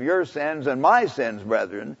 because of your sins and my sins,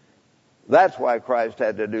 brethren. That's why Christ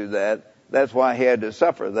had to do that. That's why he had to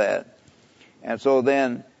suffer that. And so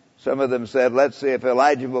then some of them said, let's see if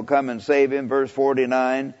Elijah will come and save him, verse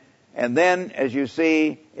 49. And then, as you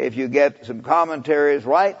see, if you get some commentaries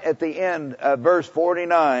right at the end of verse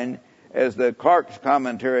 49, as the Clark's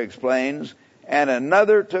commentary explains, and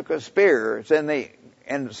another took a spear. It's in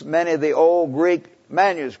many of the old Greek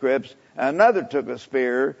manuscripts. Another took a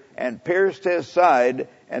spear and pierced his side,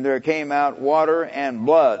 and there came out water and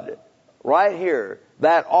blood. Right here,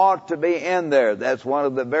 that ought to be in there. That's one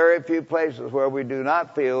of the very few places where we do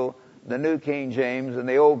not feel the New King James and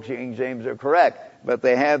the Old King James are correct. But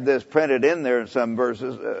they have this printed in there in some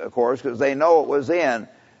verses, of course, because they know it was in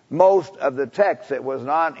most of the texts. It was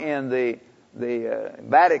not in the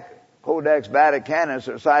Codex Vaticanus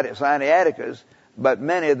or Sinaiticus, but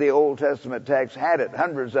many of the Old Testament texts had it.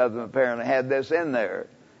 Hundreds of them apparently had this in there.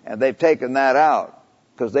 And they've taken that out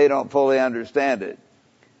because they don't fully understand it.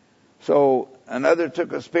 So another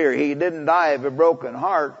took a spear. He didn't die of a broken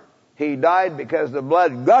heart. He died because the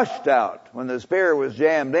blood gushed out when the spear was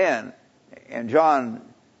jammed in. And John,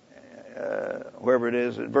 wherever it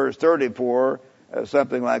is, in verse 34,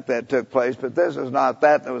 something like that took place. But this is not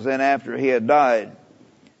that was in after he had died.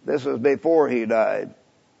 This was before he died.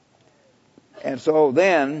 And so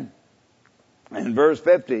then, in verse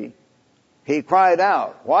 50, he cried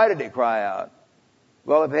out. Why did he cry out?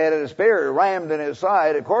 Well, if he had a spear rammed in his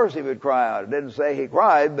side, of course he would cry out. It didn't say he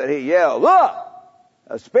cried, but he yelled, look!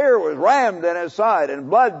 A spear was rammed in his side and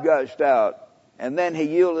blood gushed out. And then he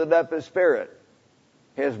yielded up his spirit.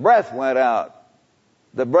 His breath went out.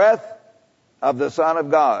 The breath of the Son of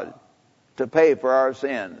God to pay for our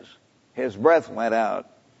sins. His breath went out.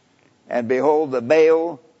 And behold, the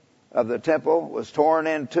veil of the temple was torn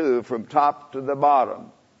in two from top to the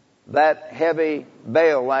bottom. That heavy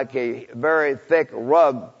veil, like a very thick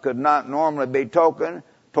rug, could not normally be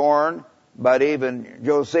torn, but even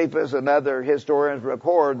Josephus and other historians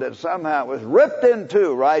record that somehow it was ripped in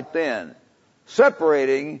two right then,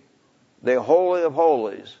 separating the Holy of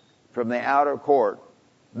Holies from the outer court.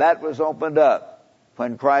 That was opened up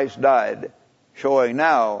when Christ died, showing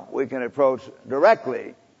now we can approach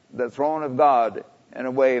directly the throne of God in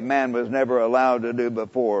a way man was never allowed to do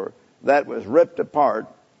before. That was ripped apart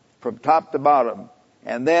from top to bottom.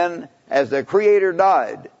 And then as the Creator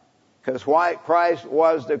died, because Christ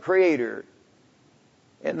was the Creator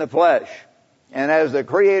in the flesh, and as the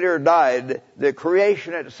Creator died, the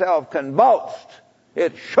creation itself convulsed.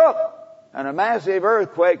 It shook, and a massive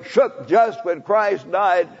earthquake shook just when Christ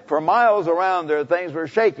died. For miles around there, things were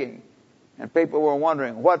shaking, and people were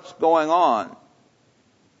wondering what's going on.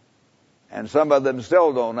 And some of them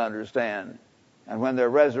still don't understand. And when they're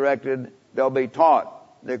resurrected, they'll be taught.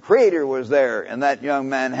 The Creator was there in that young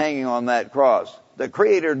man hanging on that cross. The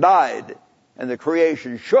Creator died, and the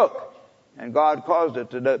creation shook, and God caused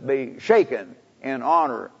it to be shaken in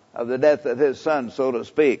honor of the death of His Son, so to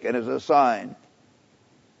speak, and as a sign.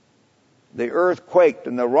 The earth quaked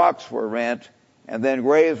and the rocks were rent, and then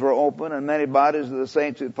graves were opened, and many bodies of the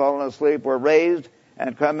saints who'd fallen asleep were raised,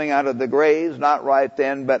 and coming out of the graves, not right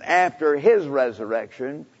then, but after His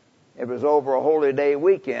resurrection. It was over a Holy Day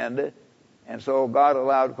weekend, and so God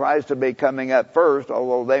allowed Christ to be coming up first,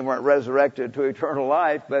 although they weren't resurrected to eternal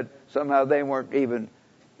life, but somehow they weren't even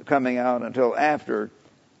coming out until after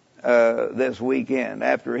this weekend,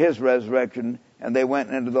 after His resurrection, and they went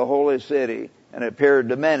into the holy city and appeared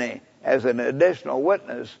to many as an additional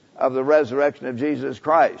witness of the resurrection of Jesus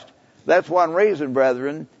Christ. That's one reason,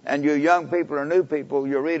 brethren, and you young people or new people,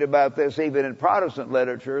 you read about this even in Protestant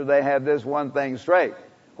literature, they have this one thing straight.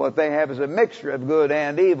 What they have is a mixture of good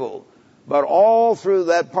and evil. But all through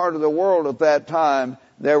that part of the world at that time,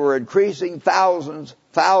 there were increasing thousands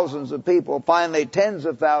of people, finally tens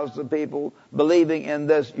of thousands of people believing in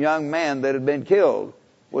this young man that had been killed.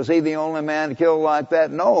 Was he the only man killed like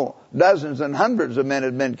that? No. Dozens and hundreds of men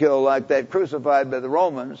had been killed like that, crucified by the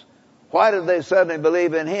Romans. Why did they suddenly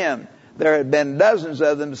believe in him? There had been dozens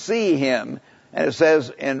of them see him. And it says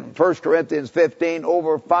in 1 Corinthians 15,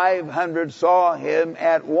 over 500 saw him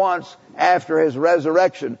at once after his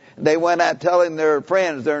resurrection. They went out telling their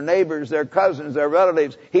friends, their neighbors, their cousins, their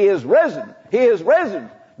relatives, he is risen. He is risen.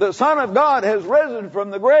 The Son of God has risen from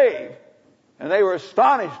the grave. And they were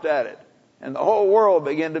astonished at it. And the whole world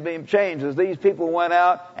began to be changed as these people went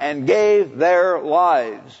out and gave their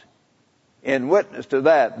lives in witness to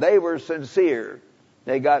that. They were sincere.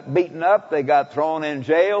 They got beaten up. They got thrown in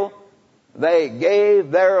jail. They gave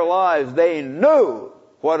their lives. They knew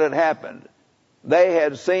what had happened. They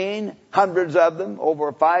had seen hundreds of them,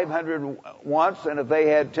 over 500 once, and if they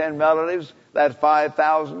had 10 relatives, that's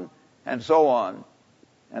 5,000, and so on.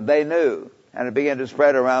 And they knew, and it began to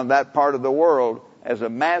spread around that part of the world as a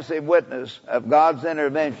massive witness of God's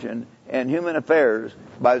intervention in human affairs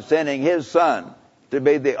by sending His Son to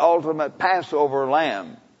be the ultimate Passover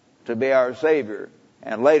lamb, to be our Savior,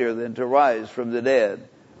 and later then to rise from the dead.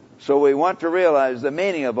 So we want to realize the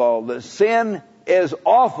meaning of all this. Sin is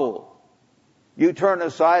awful. You turn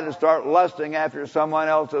aside and start lusting after someone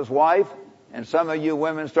else's wife, and some of you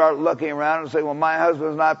women start looking around and say, well, my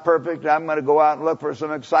husband's not perfect. I'm going to go out and look for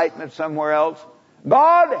some excitement somewhere else.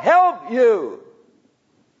 God help you.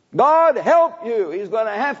 God help you. He's going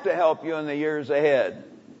to have to help you in the years ahead.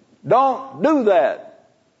 Don't do that.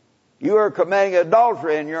 You are committing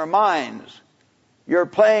adultery in your minds. You're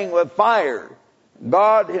playing with fire.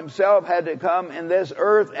 God Himself had to come in this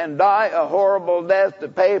earth and die a horrible death to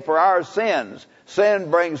pay for our sins.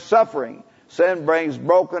 Sin brings suffering. Sin brings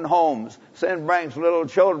broken homes. Sin brings little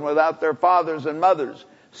children without their fathers and mothers.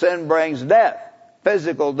 Sin brings death.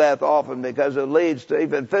 Physical death often, because it leads to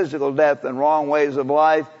even physical death and wrong ways of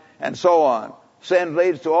life and so on. Sin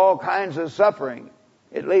leads to all kinds of suffering.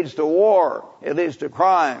 It leads to war. It leads to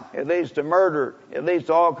crime. It leads to murder. It leads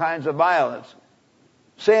to all kinds of violence.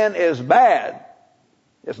 Sin is bad.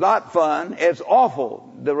 It's not fun. It's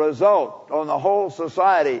awful. The result on the whole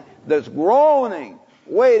society that's groaning,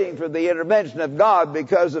 waiting for the intervention of God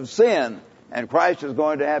because of sin. And Christ is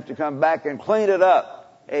going to have to come back and clean it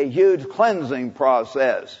up. A huge cleansing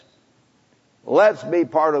process. Let's be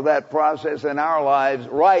part of that process in our lives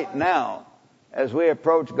right now. As we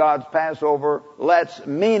approach God's Passover, let's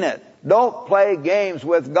mean it. Don't play games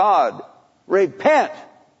with God. Repent.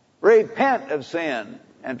 Repent of sin.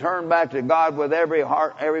 And turn back to God with every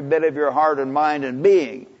bit of your heart and mind and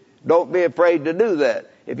being. Don't be afraid to do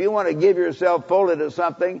that. If you want to give yourself fully to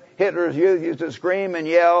something, Hitler's youth used to scream and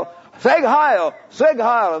yell, Sieg Heil! Sieg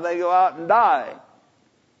Heil! And they go out and die.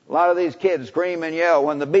 A lot of these kids scream and yell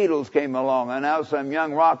when the Beatles came along, and now some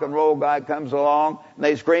young rock and roll guy comes along, and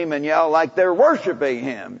they scream and yell like they're worshiping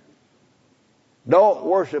him. Don't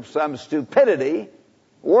worship some stupidity.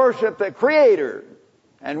 Worship the Creator,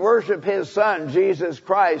 and worship His Son, Jesus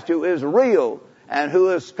Christ, who is real and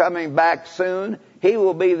who is coming back soon. He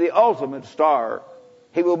will be the ultimate star.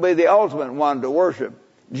 He will be the ultimate one to worship.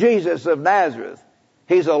 Jesus of Nazareth.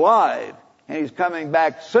 He's alive, and He's coming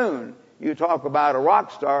back soon. You talk about a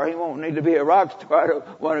rock star, he won't need to be a rock star. I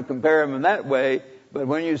don't want to compare him in that way. But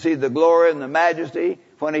when you see the glory and the majesty,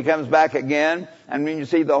 when He comes back again, and when you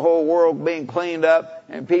see the whole world being cleaned up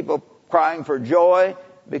and people crying for joy,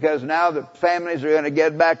 because now the families are going to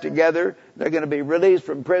get back together, they're going to be released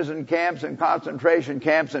from prison camps and concentration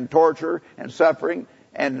camps and torture and suffering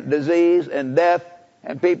and disease and death,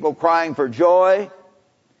 and people crying for joy,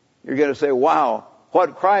 you're going to say, wow,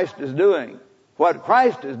 what Christ is doing. What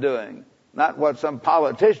Christ is doing. Not what some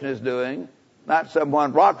politician is doing, not some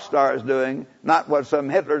one rock star is doing, not what some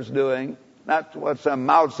Hitler's doing, not what some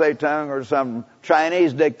Mao Zedong or some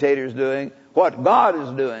Chinese dictator is doing. What God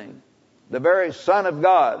is doing. The very Son of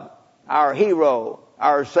God, our hero,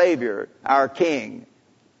 our Savior, our King.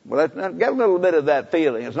 Well, let's get a little bit of that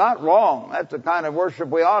feeling. It's not wrong. That's the kind of worship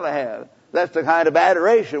we ought to have. That's the kind of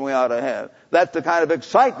adoration we ought to have. That's the kind of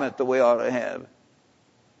excitement that we ought to have.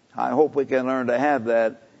 I hope we can learn to have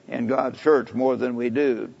that in God's church more than we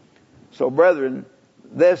do. So, brethren,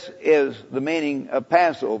 this is the meaning of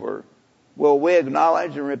Passover. Will we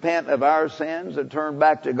acknowledge and repent of our sins and turn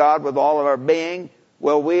back to God with all of our being?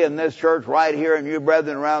 Will we in this church right here and you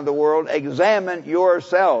brethren around the world examine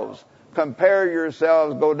yourselves, compare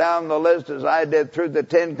yourselves, go down the list as I did through the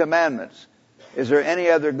 10 Commandments. Is there any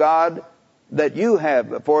other God that you have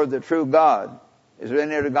before the true God? Is there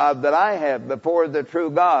any other God that I have before the true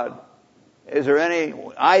God? Is there any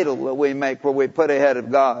idol that we make where we put ahead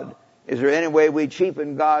of God? Is there any way we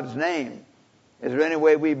cheapen God's name? Is there any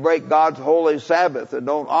way we break God's holy Sabbath and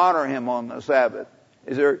don't honor Him on the Sabbath?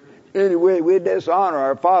 Is there any way we dishonor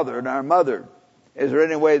our father and our mother? Is there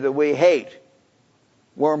any way that we hate?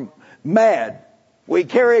 We're mad. We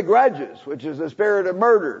carry grudges, which is the spirit of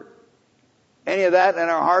murder. Any of that in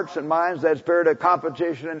our hearts and minds, that spirit of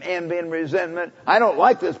competition and envy and resentment. I don't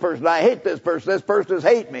like this person. I hate this person. This person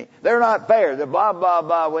hate me. They're not fair. They're blah, blah,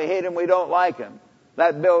 blah. We hate them. We don't like them.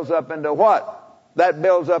 That builds up into what? That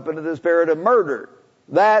builds up into the spirit of murder.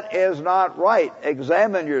 That is not right.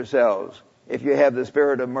 Examine yourselves if you have the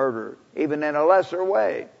spirit of murder, even in a lesser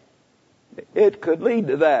way. It could lead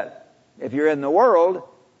to that. If you're in the world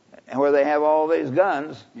where they have all these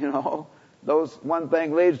guns, those one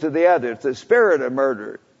thing leads to the other. It's the spirit of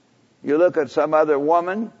murder. You look at some other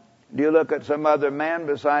woman, do you look at some other man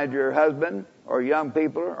beside your husband or young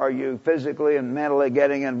people? Are you physically and mentally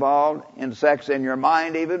getting involved in sex in your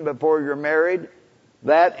mind even before you're married?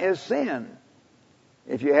 That is sin.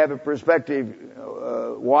 If you have a prospective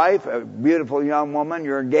wife, a beautiful young woman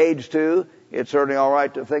you're engaged to, it's certainly all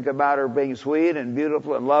right to think about her being sweet and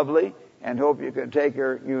beautiful and lovely and hope you can take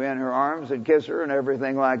you in her arms and kiss her and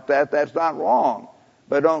everything like that. That's not wrong.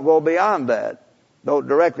 But don't go beyond that. Don't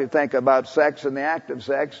directly think about sex and the act of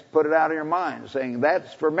sex. Put it out of your mind, saying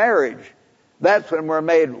that's for marriage. That's when we're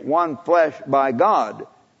made one flesh by God.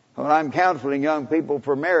 When I'm counseling young people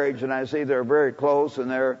for marriage and I see they're very close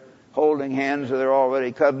and they're holding hands or they're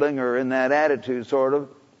already cuddling or in that attitude sort of,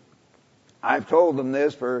 I've told them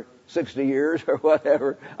this for 60 years or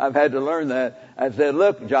whatever. I've had to learn that. I said,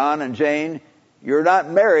 look, John and Jane, you're not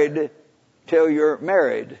married till you're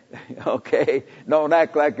married. Okay? Don't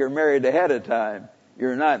act like you're married ahead of time.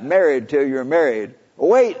 You're not married till you're married.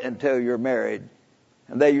 Wait until you're married.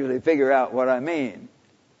 And they usually figure out what I mean.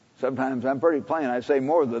 Sometimes I'm pretty plain. I say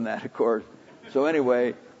more than that, of course. So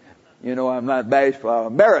anyway, I'm not bashful. I'll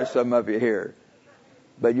embarrass some of you here.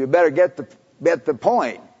 But you better get the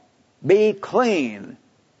point. Be clean.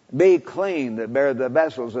 Be clean that bear the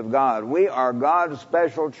vessels of God. We are God's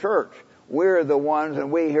special church. We're the ones,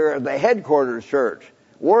 and we here at the headquarters church.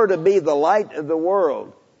 We're to be the light of the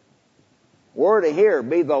world. We're to here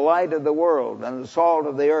be the light of the world and the salt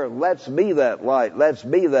of the earth. Let's be that light. Let's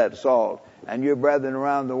be that salt. And you brethren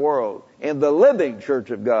around the world. In the living church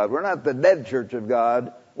of God. We're not the dead church of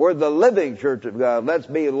God. We're the living church of God. Let's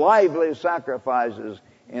be lively sacrifices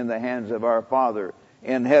in the hands of our Father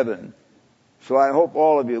in heaven. So I hope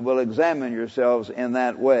all of you will examine yourselves in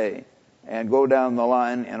that way and go down the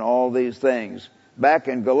line in all these things. Back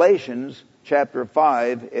in Galatians chapter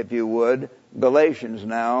 5, if you would, Galatians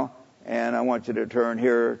now, And I want you to turn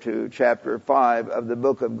here to chapter 5 of the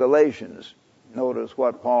book of Galatians. Notice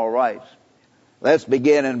what Paul writes. Let's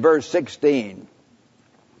begin in verse 16.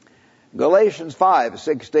 Galatians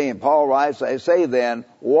 5:16, Paul writes, I say then,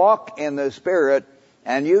 walk in the Spirit,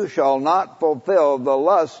 and you shall not fulfill the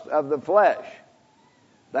lust of the flesh.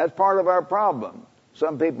 That's part of our problem.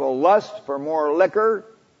 Some people lust for more liquor.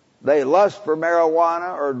 They lust for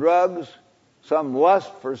marijuana or drugs. Some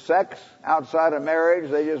lust for sex outside of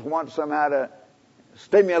marriage. They just want somehow to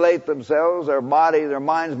stimulate themselves, their body, their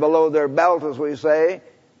minds below their belt, as we say.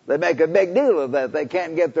 They make a big deal of that. They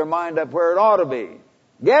can't get their mind up where it ought to be.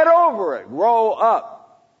 Get over it. Grow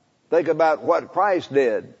up. Think about what Christ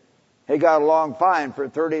did. He got along fine for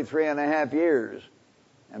 33 and a half years.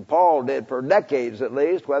 And Paul did for decades at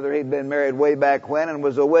least. Whether he'd been married way back when and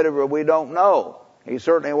was a widower, we don't know. He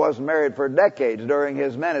certainly wasn't married for decades during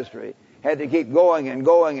his ministry. Had to keep going and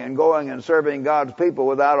going and going and serving God's people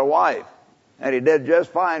without a wife. And he did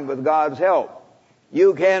just fine with God's help.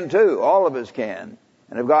 You can too. All of us can.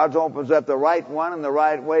 And if God opens up the right one in the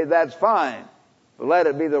right way, that's fine. But let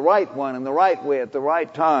it be the right one in the right way at the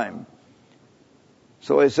right time.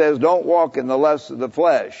 So he says, don't walk in the lusts of the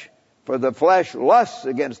flesh. For the flesh lusts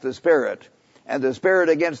against the Spirit, and the Spirit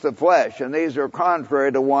against the flesh. And these are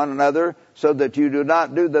contrary to one another, so that you do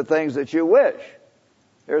not do the things that you wish.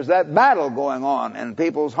 There's that battle going on in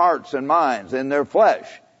people's hearts and minds, in their flesh.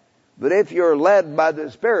 But if you're led by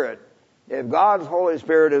the Spirit, if God's Holy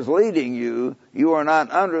Spirit is leading you, you are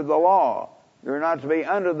not under the law. You're not to be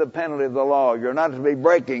under the penalty of the law. You're not to be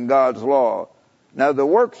breaking God's law. Now the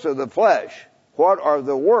works of the flesh, what are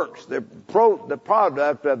the works, the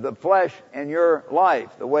product of the flesh in your life,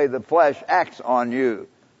 the way the flesh acts on you?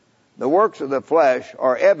 The works of the flesh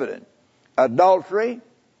are evident. Adultery,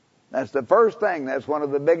 that's the first thing. That's one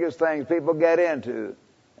of the biggest things people get into.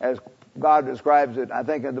 As God describes it, I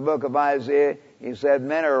think in the book of Isaiah, he said,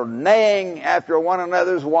 men are neighing after one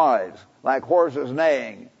another's wives, like horses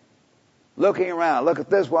neighing. Looking around, look at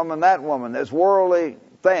this woman, that woman, this worldly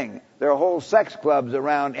thing. There are whole sex clubs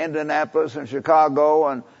around Indianapolis and Chicago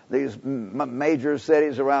and these major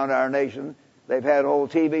cities around our nation. They've had whole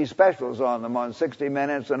TV specials on them on 60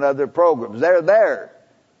 Minutes and other programs. They're there.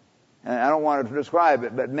 And I don't want to describe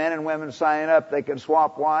it, but men and women sign up. They can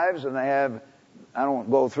swap wives, and they have, I don't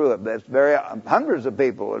go through it, but it's hundreds of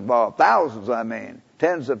people involved. Thousands,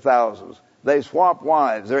 tens of thousands. They swap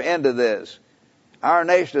wives. They're into this. Our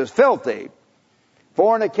nation is filthy.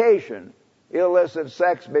 Fornication, illicit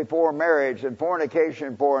sex before marriage, and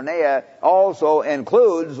fornication, porneia, also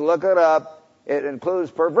includes, look it up, it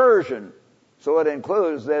includes perversion. So it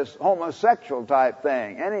includes this homosexual type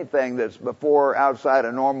thing, anything that's before, outside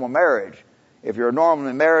a normal marriage. If you're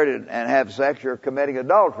normally married and have sex, you're committing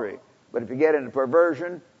adultery. But if you get into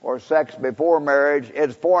perversion or sex before marriage,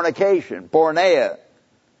 it's fornication, porneia.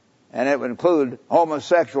 And it would include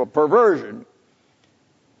homosexual perversion.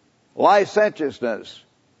 Licentiousness,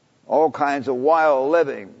 all kinds of wild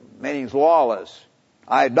living, meaning lawless.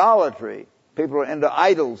 Idolatry, people are into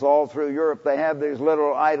idols all through Europe. They have these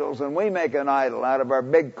little idols, and we make an idol out of our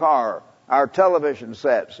big car, our television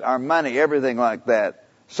sets, our money, everything like that.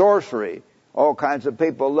 Sorcery, all kinds of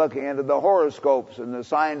people looking into the horoscopes and the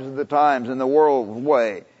signs of the times in the world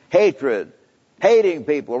way. Hatred, hating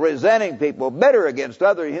people, resenting people, bitter against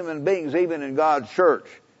other human beings, even in God's church.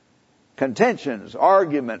 Contentions,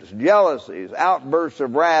 arguments, jealousies, outbursts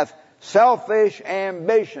of wrath, selfish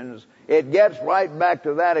ambitions. It gets right back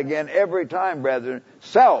to that again every time, brethren.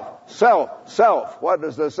 Self. What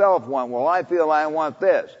does the self want? Well, I feel I want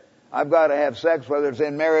this. I've got to have sex, whether it's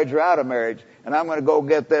in marriage or out of marriage, and I'm going to go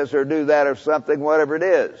get this or do that or something, whatever it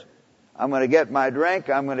is. I'm going to get my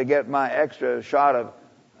drink. I'm going to get my extra shot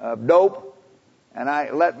of dope, and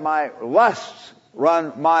I let my lusts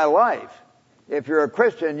run my life. If you're a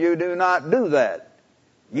Christian, you do not do that.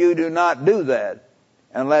 You do not do that.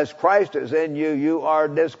 Unless Christ is in you, you are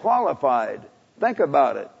disqualified. Think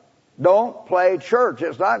about it. Don't play church.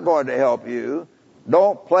 It's not going to help you.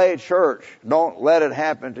 Don't play church. Don't let it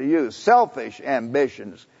happen to you. Selfish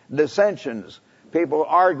ambitions, dissensions, people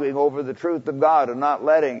arguing over the truth of God and not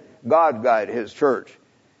letting God guide His church.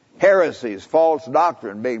 Heresies, false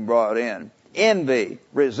doctrine being brought in. Envy,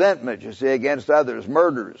 resentment, you see, against others.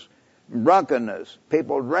 Murders, drunkenness,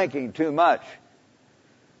 people drinking too much.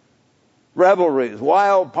 Revelries,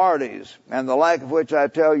 wild parties, and the like of which I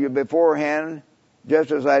tell you beforehand,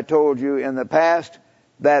 just as I told you in the past,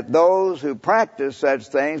 that those who practice such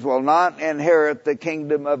things will not inherit the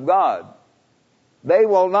kingdom of God. They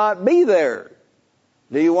will not be there.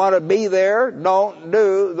 Do you want to be there? Don't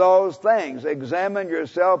do those things. Examine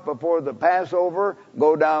yourself before the Passover.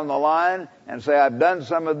 Go down the line and say, I've done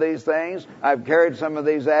some of these things. I've carried some of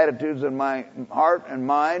these attitudes in my heart and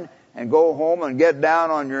mind. And go home and get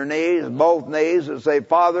down on your knees, both knees, and say,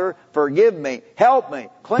 Father, forgive me, help me,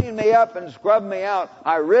 clean me up and scrub me out.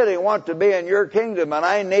 I really want to be in your kingdom and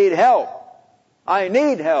I need help. I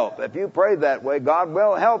need help. If you pray that way, God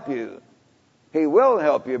will help you. He will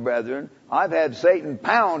help you, brethren. I've had Satan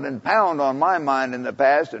pound and pound on my mind in the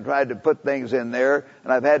past and tried to put things in there,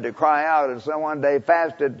 and I've had to cry out, and so one day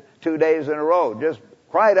fasted 2 days in a row. Just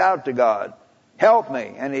cried out to God, help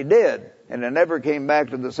me, and He did. And it never came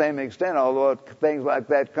back to the same extent, although things like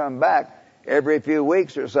that come back every few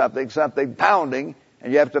weeks or something pounding,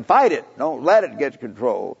 and you have to fight it. Don't let it get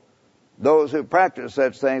control. Those who practice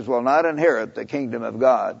such things will not inherit the kingdom of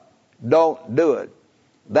God. Don't do it.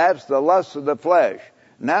 That's the lust of the flesh.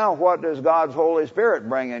 Now what does God's Holy Spirit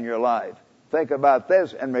bring in your life? Think about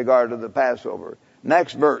this in regard to the Passover.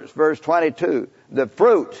 Next verse, verse 22. The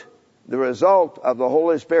fruit, the result of the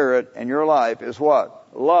Holy Spirit in your life is what?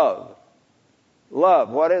 Love. Love.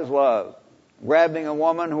 What is love? Grabbing a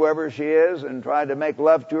woman, whoever she is, and trying to make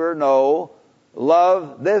love to her? No.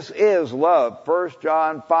 Love, this is love. 1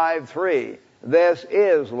 John 5:3. This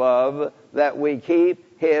is love, that we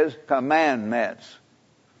keep His commandments.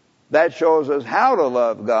 That shows us how to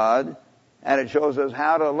love God, and it shows us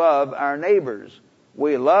how to love our neighbors.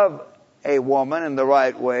 We love a woman in the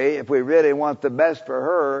right way if we really want the best for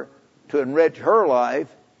her, to enrich her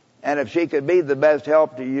life. And if she could be the best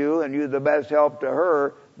help to you and you the best help to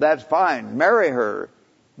her, that's fine. Marry her.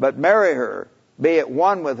 But marry her. Be at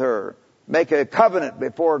one with her. Make a covenant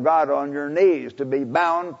before God on your knees to be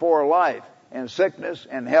bound for life in sickness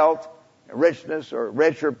and health, richness or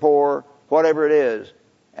rich or poor, whatever it is.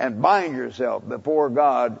 And bind yourself before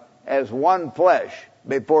God as one flesh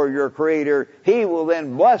before your Creator. He will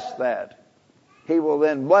then bless that. He will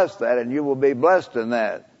then bless that, and you will be blessed in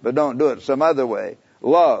that. But don't do it some other way.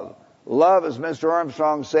 Love. Love, as Mr.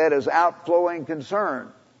 Armstrong said, is outflowing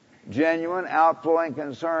concern. Genuine outflowing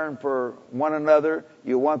concern for one another.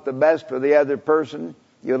 You want the best for the other person.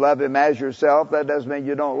 You love him as yourself. That doesn't mean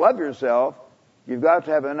you don't love yourself. You've got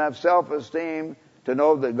to have enough self-esteem to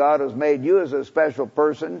know that God has made you as a special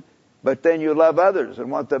person, but then you love others and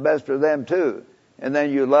want the best for them too. And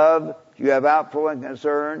then you love, you have outflowing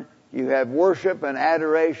concern, you have worship and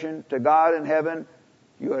adoration to God in heaven.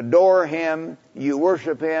 You adore Him, you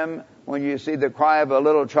worship Him when you see the cry of a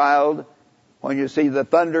little child, when you see the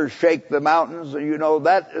thunder shake the mountains, and you know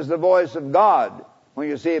that is the voice of God. When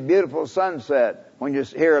you see a beautiful sunset, when you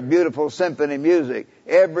hear a beautiful symphony music,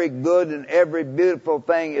 every good and every beautiful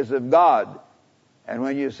thing is of God. And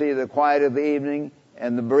when you see the quiet of the evening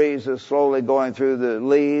and the breeze is slowly going through the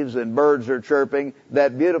leaves and birds are chirping,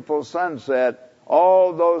 that beautiful sunset,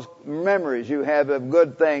 all those memories you have of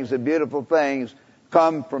good things and beautiful things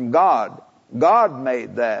come from God. God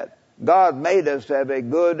made that. God made us to have a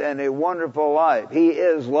good and a wonderful life. He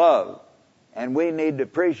is love. And we need to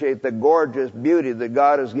appreciate the gorgeous beauty that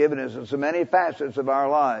God has given us in so many facets of our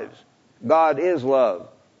lives. God is love.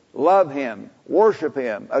 Love Him. Worship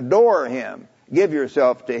Him. Adore Him. Give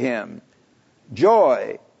yourself to Him.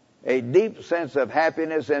 Joy. A deep sense of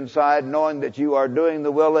happiness inside, knowing that you are doing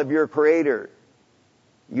the will of your Creator.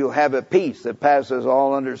 You have a peace that passes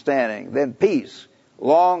all understanding. Then peace.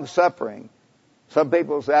 Long suffering. Some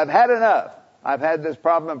people say, I've had enough. I've had this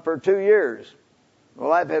problem for 2 years.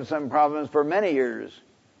 Well, I've had some problems for many years.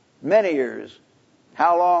 Many years.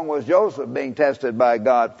 How long was Joseph being tested by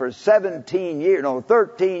God? For 13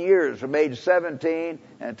 years, from age 17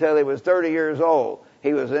 until he was 30 years old.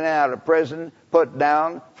 He was in and out of prison, put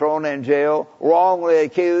down, thrown in jail, wrongly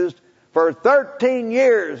accused. For 13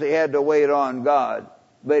 years he had to wait on God.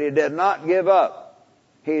 But he did not give up.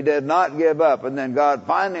 He did not give up. And then God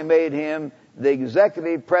finally made him the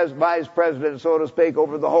executive vice president, so to speak,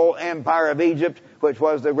 over the whole empire of Egypt, which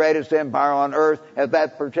was the greatest empire on earth at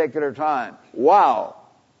that particular time. Wow.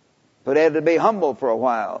 But he had to be humble for a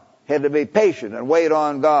while. He had to be patient and wait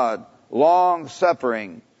on God. Long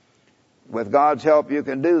suffering. With God's help you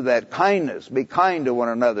can do that. Kindness. Be kind to one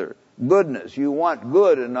another. Goodness. You want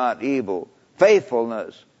good and not evil.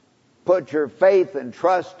 Faithfulness. Put your faith and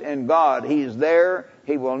trust in God. He's there.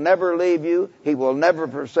 He will never leave you. He will never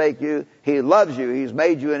forsake you. He loves you. He's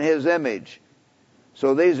made you in His image.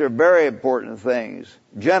 So these are very important things.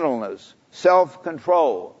 Gentleness.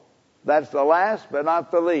 Self-control. That's the last but not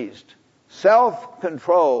the least.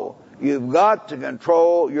 Self-control. You've got to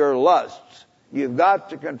control your lusts. You've got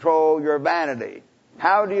to control your vanity.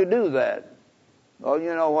 How do you do that? Well,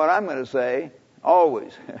 you know what I'm going to say.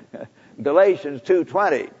 Always. Galatians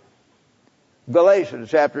 2:20. Galatians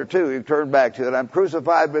chapter 2, you turn back to it. I'm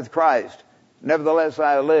crucified with Christ. Nevertheless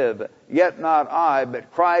I live. Yet not I,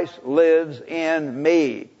 but Christ lives in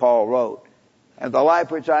me, Paul wrote. And the life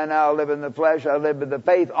which I now live in the flesh, I live by the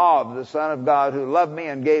faith of the Son of God who loved me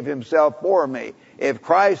and gave himself for me. If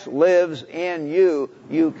Christ lives in you,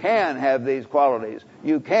 you can have these qualities.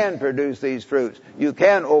 You can produce these fruits. You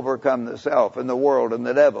can overcome the self and the world and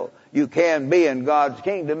the devil. You can be in God's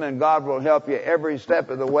kingdom, and God will help you every step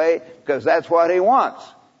of the way, because that's what he wants.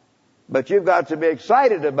 But you've got to be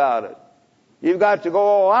excited about it. You've got to go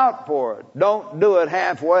all out for it. Don't do it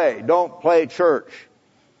halfway. Don't play church.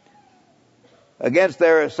 Against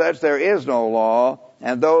such there is no law,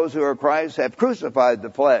 and those who are Christ have crucified the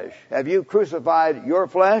flesh. Have you crucified your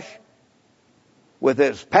flesh? With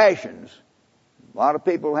its passions. A lot of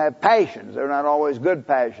people have passions. They're not always good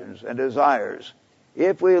passions and desires.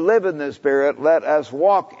 If we live in the Spirit, let us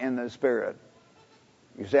walk in the Spirit.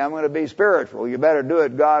 You say, I'm going to be spiritual. You better do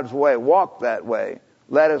it God's way. Walk that way.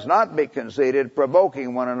 Let us not be conceited,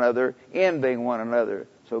 provoking one another, envying one another.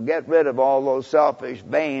 So get rid of all those selfish,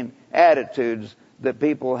 vain attitudes that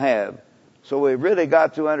people have. So we've really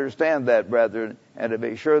got to understand that, brethren, and to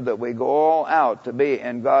be sure that we go all out to be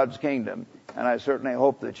in God's kingdom. And I certainly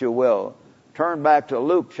hope that you will. Turn back to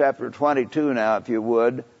Luke chapter 22 now, if you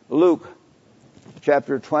would. Luke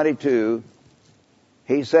chapter 22.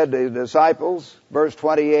 He said to his disciples, verse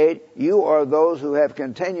 28, you are those who have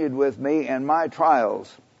continued with me in my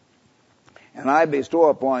trials, and I bestow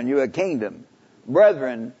upon you a kingdom.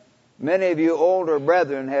 Brethren, many of you older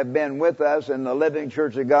brethren have been with us in the Living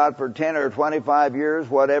Church of God for 10 or 25 years,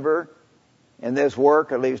 whatever, in this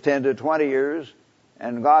work, at least 10 to 20 years,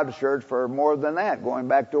 and God's church for more than that, going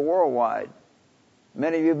back to worldwide.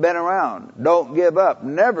 Many of you have been around. Don't give up.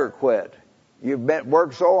 Never quit. You've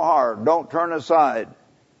worked so hard. Don't turn aside.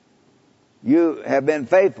 You have been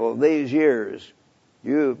faithful these years.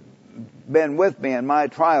 You've been with me in my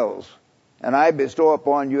trials. And I bestow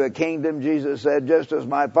upon you a kingdom, Jesus said, just as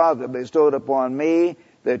my Father bestowed upon me,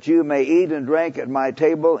 that you may eat and drink at my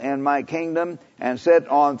table in my kingdom and sit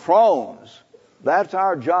on thrones. That's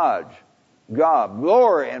our job.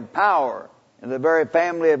 Glory and power in the very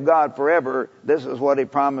family of God forever. This is what he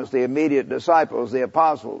promised the immediate disciples, the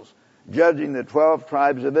apostles, judging the 12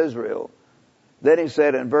 tribes of Israel. Then he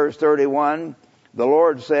said in verse 31, the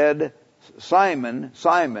Lord said, Simon,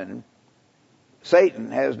 Simon,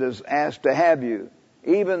 Satan has asked to have you.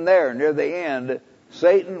 Even there, near the end,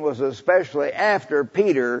 Satan was especially after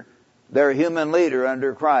Peter, their human leader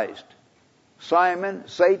under Christ. Simon,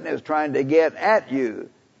 Satan is trying to get at you.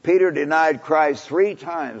 Peter denied Christ 3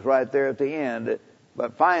 times right there at the end,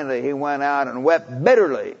 but finally he went out and wept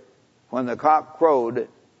bitterly when the cock crowed,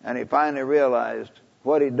 and he finally realized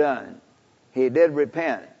what he'd done. He did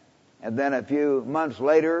repent. And then a few months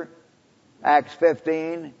later, Acts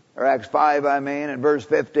 5, in verse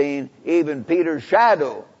 15, even Peter's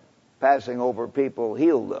shadow passing over people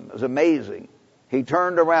healed them. It was amazing. He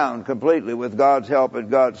turned around completely with God's help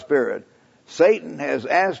and God's Spirit. Satan has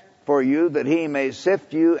asked for you that he may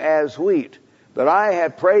sift you as wheat. But I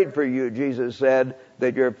have prayed for you, Jesus said,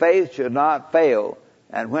 that your faith should not fail.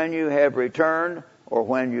 And when you have returned, or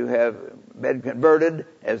when you have been converted,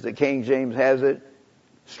 as the King James has it,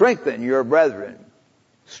 strengthen your brethren.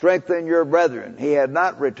 Strengthen your brethren. He had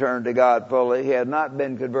not returned to God fully. He had not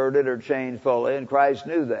been converted or changed fully, and Christ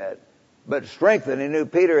knew that. But strengthen. He knew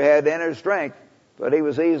Peter had inner strength, but he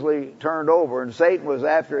was easily turned over, and Satan was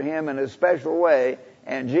after him in a special way,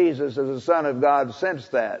 and Jesus, as the Son of God,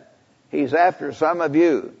 sensed that. He's after some of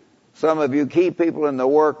you. Some of you key people in the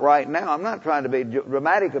work right now. I'm not trying to be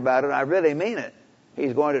dramatic about it. I really mean it.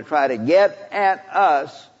 He's going to try to get at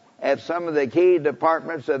us at some of the key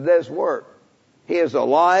departments of this work. He is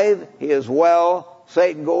alive. He is well.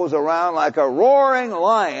 Satan goes around like a roaring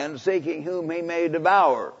lion seeking whom he may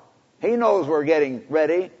devour. He knows we're getting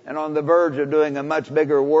ready and on the verge of doing a much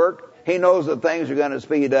bigger work. He knows that things are going to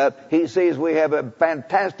speed up. He sees we have a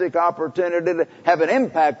fantastic opportunity to have an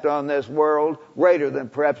impact on this world greater than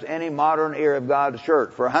perhaps any modern era of God's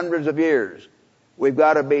church for hundreds of years. We've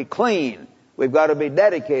got to be clean. We've got to be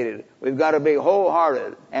dedicated. We've got to be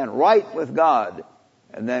wholehearted and right with God.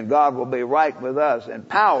 And then God will be right with us in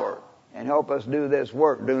power and help us do this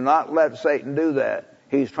work. Do not let Satan do that.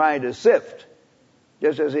 He's trying to sift.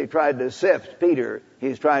 Just as he tried to sift Peter,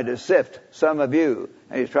 he's trying to sift some of you.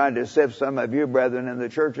 And he's trying to sift some of you, brethren, in the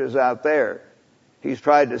churches out there. He's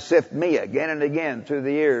tried to sift me again and again through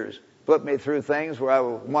the years. Put me through things where I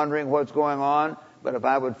was wondering what's going on. But if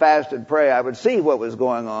I would fast and pray, I would see what was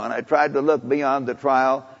going on. I tried to look beyond the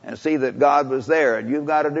trial and see that God was there. And you've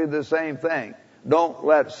got to do the same thing. Don't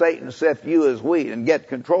let Satan sift you as wheat and get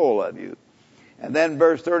control of you. And then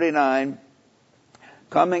verse 39,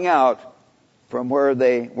 coming out from where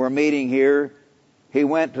they were meeting here, he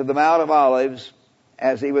went to the Mount of Olives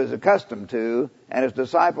as he was accustomed to, and his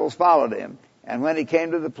disciples followed him. And when he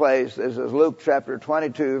came to the place, this is Luke chapter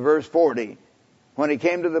 22, verse 40, when he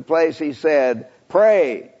came to the place, he said,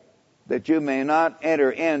 pray that you may not enter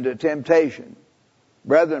into temptation.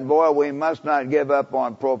 Brethren, boy, we must not give up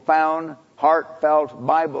on profound, heartfelt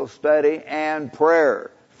Bible study and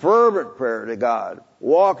prayer. Fervent prayer to God.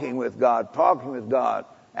 Walking with God. Talking with God.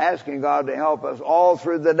 Asking God to help us all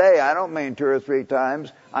through the day. I don't mean 2 or 3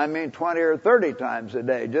 times. I mean 20 or 30 times a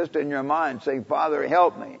day. Just in your mind saying, Father,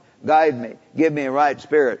 help me. Guide me. Give me a right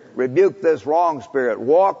spirit. Rebuke this wrong spirit.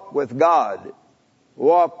 Walk with God.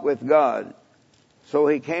 Walk with God. So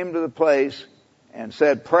he came to the place and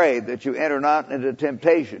said, pray that you enter not into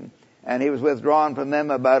temptation. And he was withdrawn from them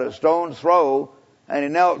about a stone's throw, and he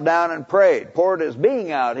knelt down and prayed, poured his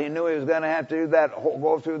being out. He knew he was going to have to do that,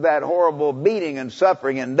 go through that horrible beating and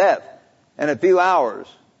suffering and death in a few hours.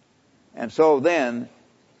 And so then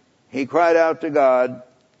he cried out to God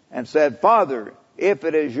and said, Father, if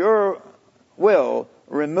it is your will,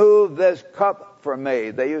 remove this cup from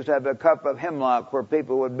me. They used to have a cup of hemlock where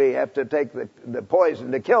people would have to take the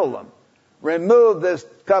poison to kill them. Remove this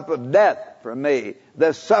cup of death from me.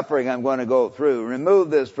 This suffering I'm going to go through. Remove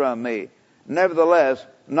this from me. Nevertheless,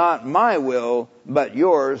 not my will, but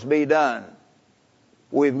yours be done.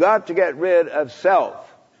 We've got to get rid of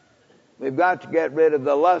self. We've got to get rid of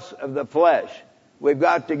the lust of the flesh. We've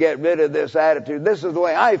got to get rid of this attitude. This is the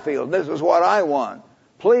way I feel. This is what I want.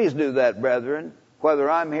 Please do that, brethren. Whether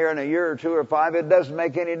I'm here in a year or 2 or 5, it doesn't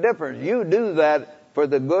make any difference. You do that for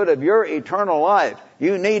the good of your eternal life.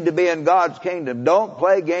 You need to be in God's kingdom. Don't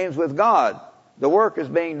play games with God. The work is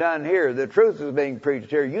being done here. The truth is being preached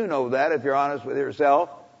here. You know that if you're honest with yourself.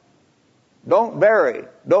 Don't vary.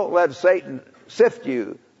 Don't let Satan sift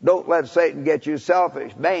you. Don't let Satan get you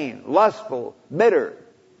selfish, vain, lustful, bitter.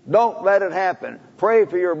 Don't let it happen. Pray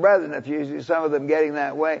for your brethren if you see some of them getting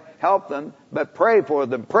that way. Help them, but pray for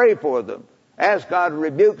them. Pray for them. Ask God to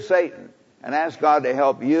rebuke Satan. And ask God to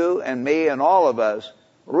help you and me and all of us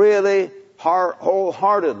really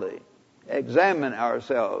wholeheartedly examine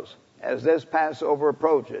ourselves as this Passover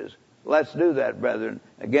approaches. Let's do that, brethren.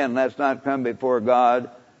 Again, let's not come before God.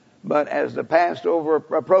 But as the Passover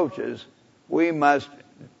approaches, we must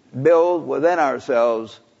build within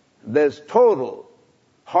ourselves this total,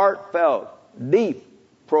 heartfelt, deep,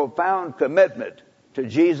 profound commitment to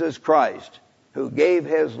Jesus Christ, who gave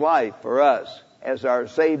his life for us as our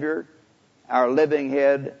Savior, our living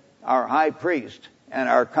head, our high priest, and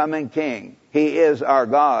our coming king. He is our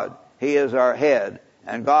God. He is our head.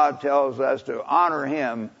 And God tells us to honor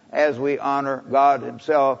him as we honor God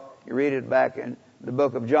himself. You read it back in the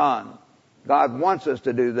book of John. God wants us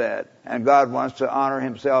to do that. And God wants to honor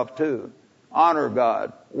himself too. Honor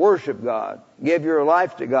God. Worship God. Give your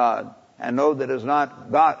life to God. And know that it is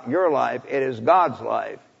not God, your life, it is God's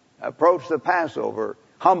life. Approach the Passover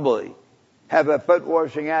humbly. Have a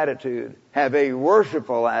foot-washing attitude. Have a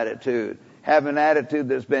worshipful attitude. Have an attitude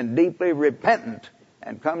that's been deeply repentant.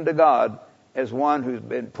 And come to God as one who's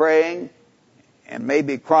been praying and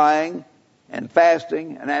maybe crying and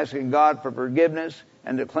fasting and asking God for forgiveness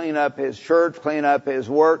and to clean up his church, clean up his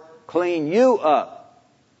work, clean you up.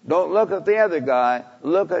 Don't look at the other guy.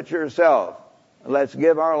 Look at yourself. Let's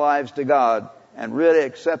give our lives to God and really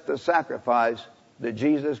accept the sacrifice that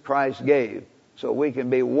Jesus Christ gave so we can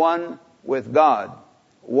be one with God,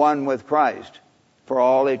 one with Christ for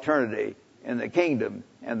all eternity in the kingdom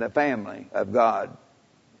and the family of God.